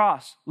to the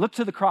cross, look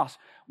to the cross.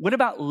 What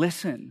about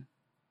listen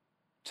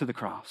to the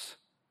cross?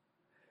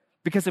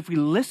 Because if we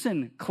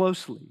listen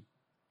closely,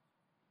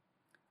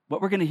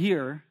 what we're going to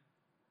hear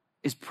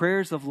is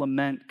prayers of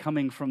lament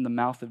coming from the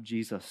mouth of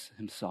Jesus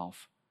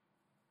himself.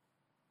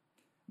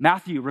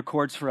 Matthew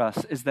records for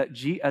us is that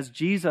as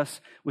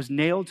Jesus was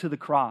nailed to the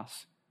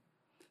cross,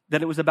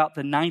 that it was about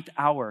the 9th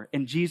hour,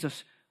 and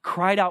Jesus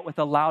cried out with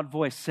a loud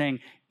voice saying,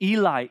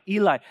 Eli,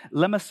 Eli,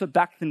 lema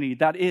sabachthani,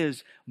 that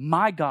is,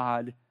 my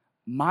God,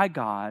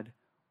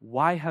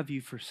 why have you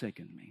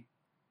forsaken me?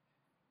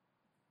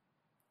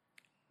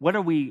 What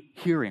are we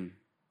hearing?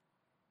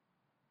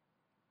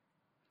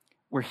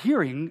 We're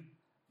hearing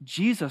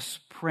Jesus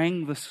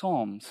praying the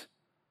Psalms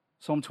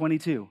Psalm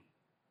 22.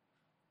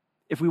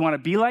 If we want to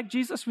be like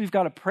Jesus, we've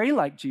got to pray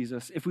like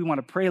Jesus. If we want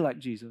to pray like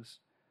Jesus,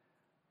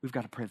 we've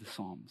got to pray the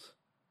Psalms.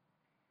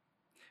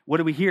 What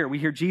do we hear? We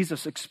hear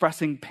Jesus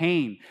expressing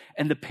pain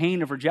and the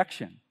pain of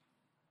rejection.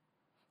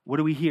 What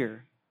do we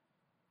hear?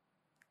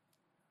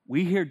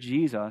 We hear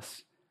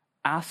Jesus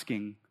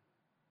asking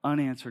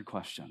unanswered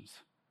questions.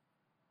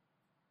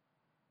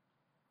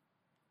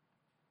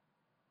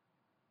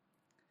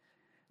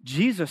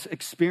 Jesus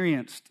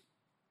experienced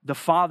the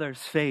Father's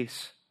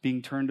face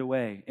being turned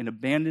away in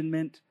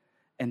abandonment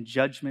and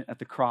judgment at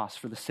the cross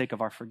for the sake of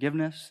our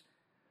forgiveness,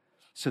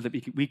 so that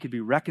we could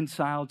be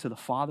reconciled to the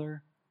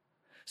Father,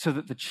 so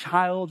that the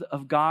child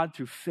of God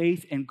through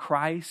faith in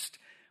Christ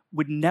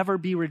would never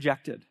be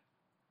rejected.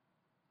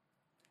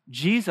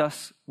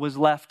 Jesus was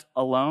left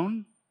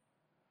alone,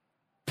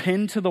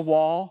 pinned to the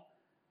wall,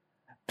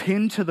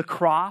 pinned to the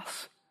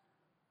cross,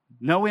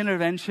 no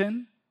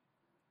intervention,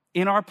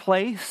 in our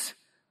place,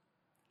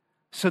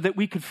 so that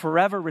we could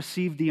forever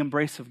receive the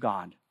embrace of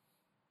God.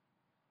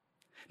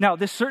 Now,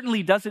 this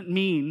certainly doesn't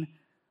mean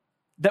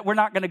that we're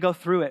not going to go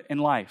through it in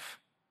life.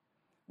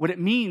 What it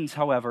means,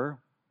 however,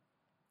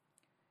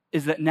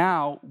 is that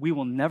now we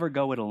will never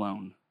go it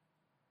alone.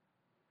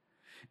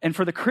 And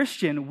for the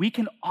Christian, we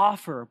can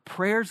offer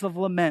prayers of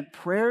lament,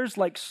 prayers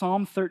like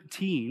Psalm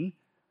 13,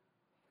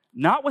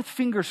 not with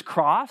fingers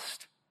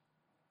crossed,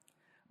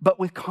 but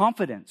with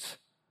confidence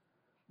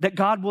that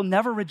God will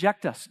never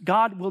reject us.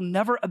 God will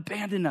never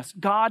abandon us.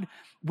 God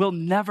will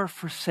never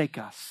forsake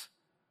us.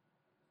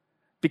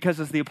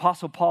 Because as the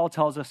Apostle Paul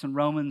tells us in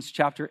Romans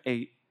chapter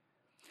 8,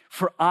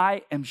 for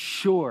I am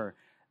sure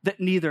that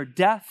neither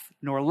death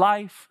nor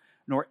life,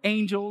 nor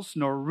angels,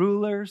 nor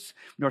rulers,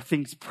 nor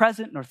things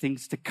present, nor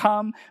things to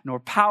come,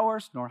 nor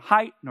powers, nor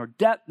height, nor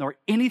depth, nor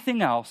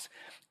anything else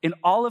in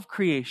all of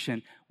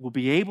creation will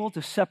be able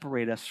to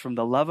separate us from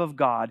the love of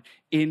God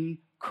in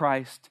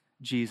Christ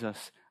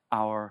Jesus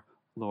our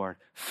Lord.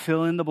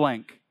 Fill in the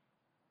blank.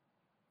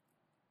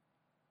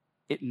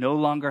 It no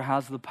longer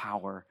has the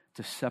power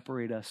to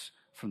separate us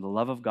from the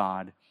love of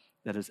God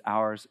that is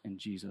ours in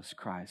Jesus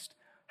Christ.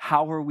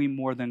 How are we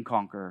more than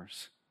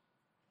conquerors?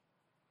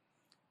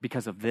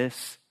 Because of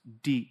this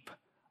deep,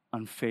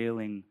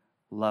 unfailing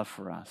love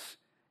for us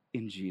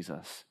in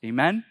Jesus.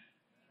 Amen?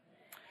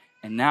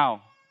 And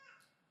now,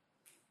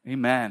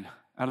 amen,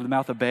 out of the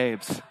mouth of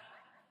babes.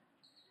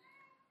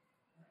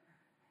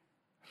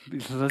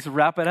 Let's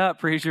wrap it up.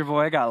 Praise your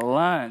boy, I got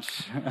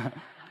lunch.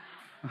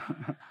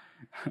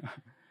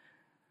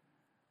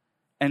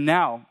 And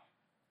now,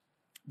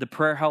 the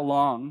prayer, how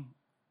long,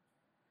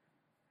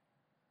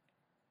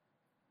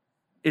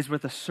 is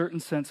with a certain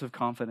sense of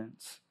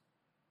confidence.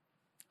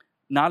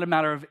 Not a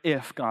matter of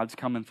if God's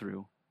coming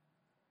through,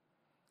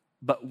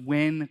 but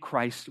when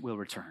Christ will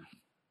return.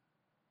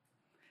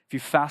 If you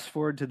fast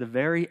forward to the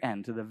very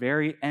end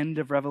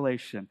of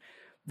Revelation,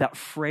 that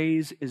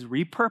phrase is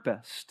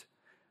repurposed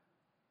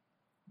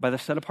by the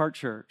set-apart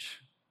church,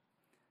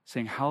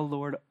 saying, how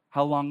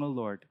long, O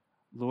Lord?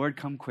 Lord,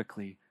 come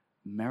quickly.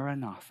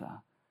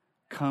 Maranatha.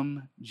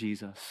 Come,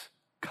 Jesus,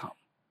 come.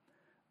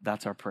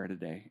 That's our prayer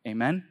today.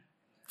 Amen?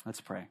 Let's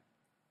pray.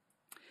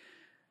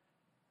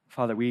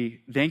 Father,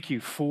 we thank you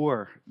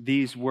for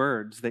these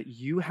words that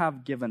you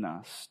have given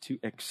us to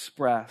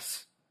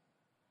express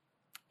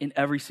in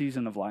every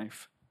season of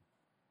life.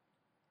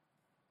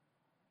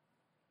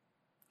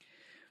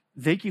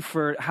 Thank you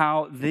for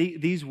how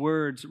these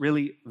words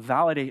really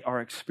validate our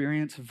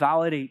experience,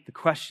 validate the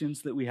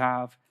questions that we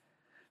have,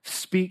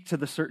 speak to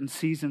the certain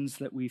seasons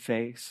that we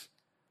face.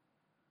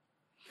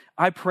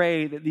 I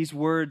pray that these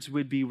words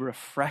would be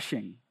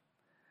refreshing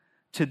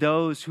to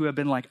those who have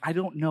been like, I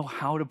don't know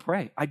how to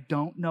pray. I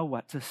don't know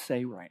what to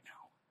say right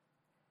now.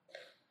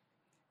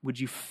 Would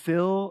you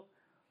fill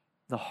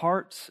the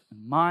hearts,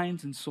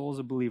 minds, and souls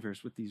of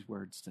believers with these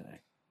words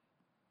today?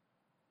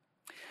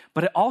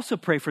 But I also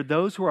pray for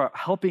those who are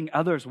helping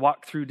others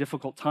walk through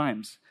difficult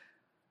times,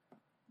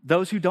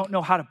 those who don't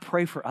know how to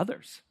pray for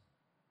others,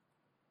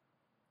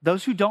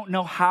 those who don't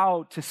know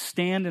how to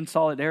stand in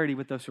solidarity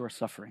with those who are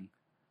suffering.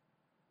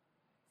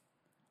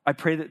 I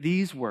pray that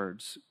these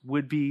words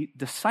would be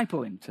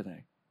discipling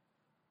today,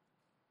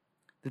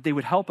 that they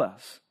would help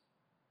us,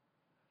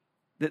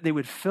 that they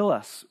would fill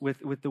us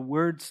with the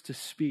words to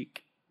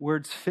speak,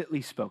 words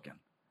fitly spoken.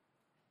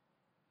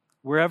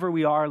 Wherever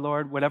we are,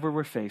 Lord, whatever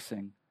we're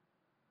facing,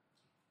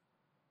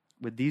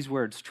 would these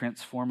words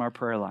transform our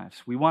prayer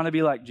lives? We want to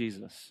be like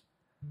Jesus.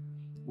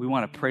 We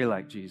want to pray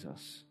like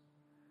Jesus.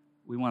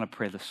 We want to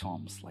pray the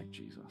Psalms like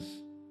Jesus.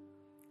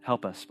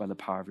 Help us by the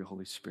power of your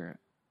Holy Spirit.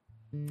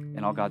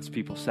 And all God's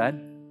people said,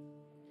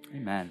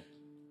 amen.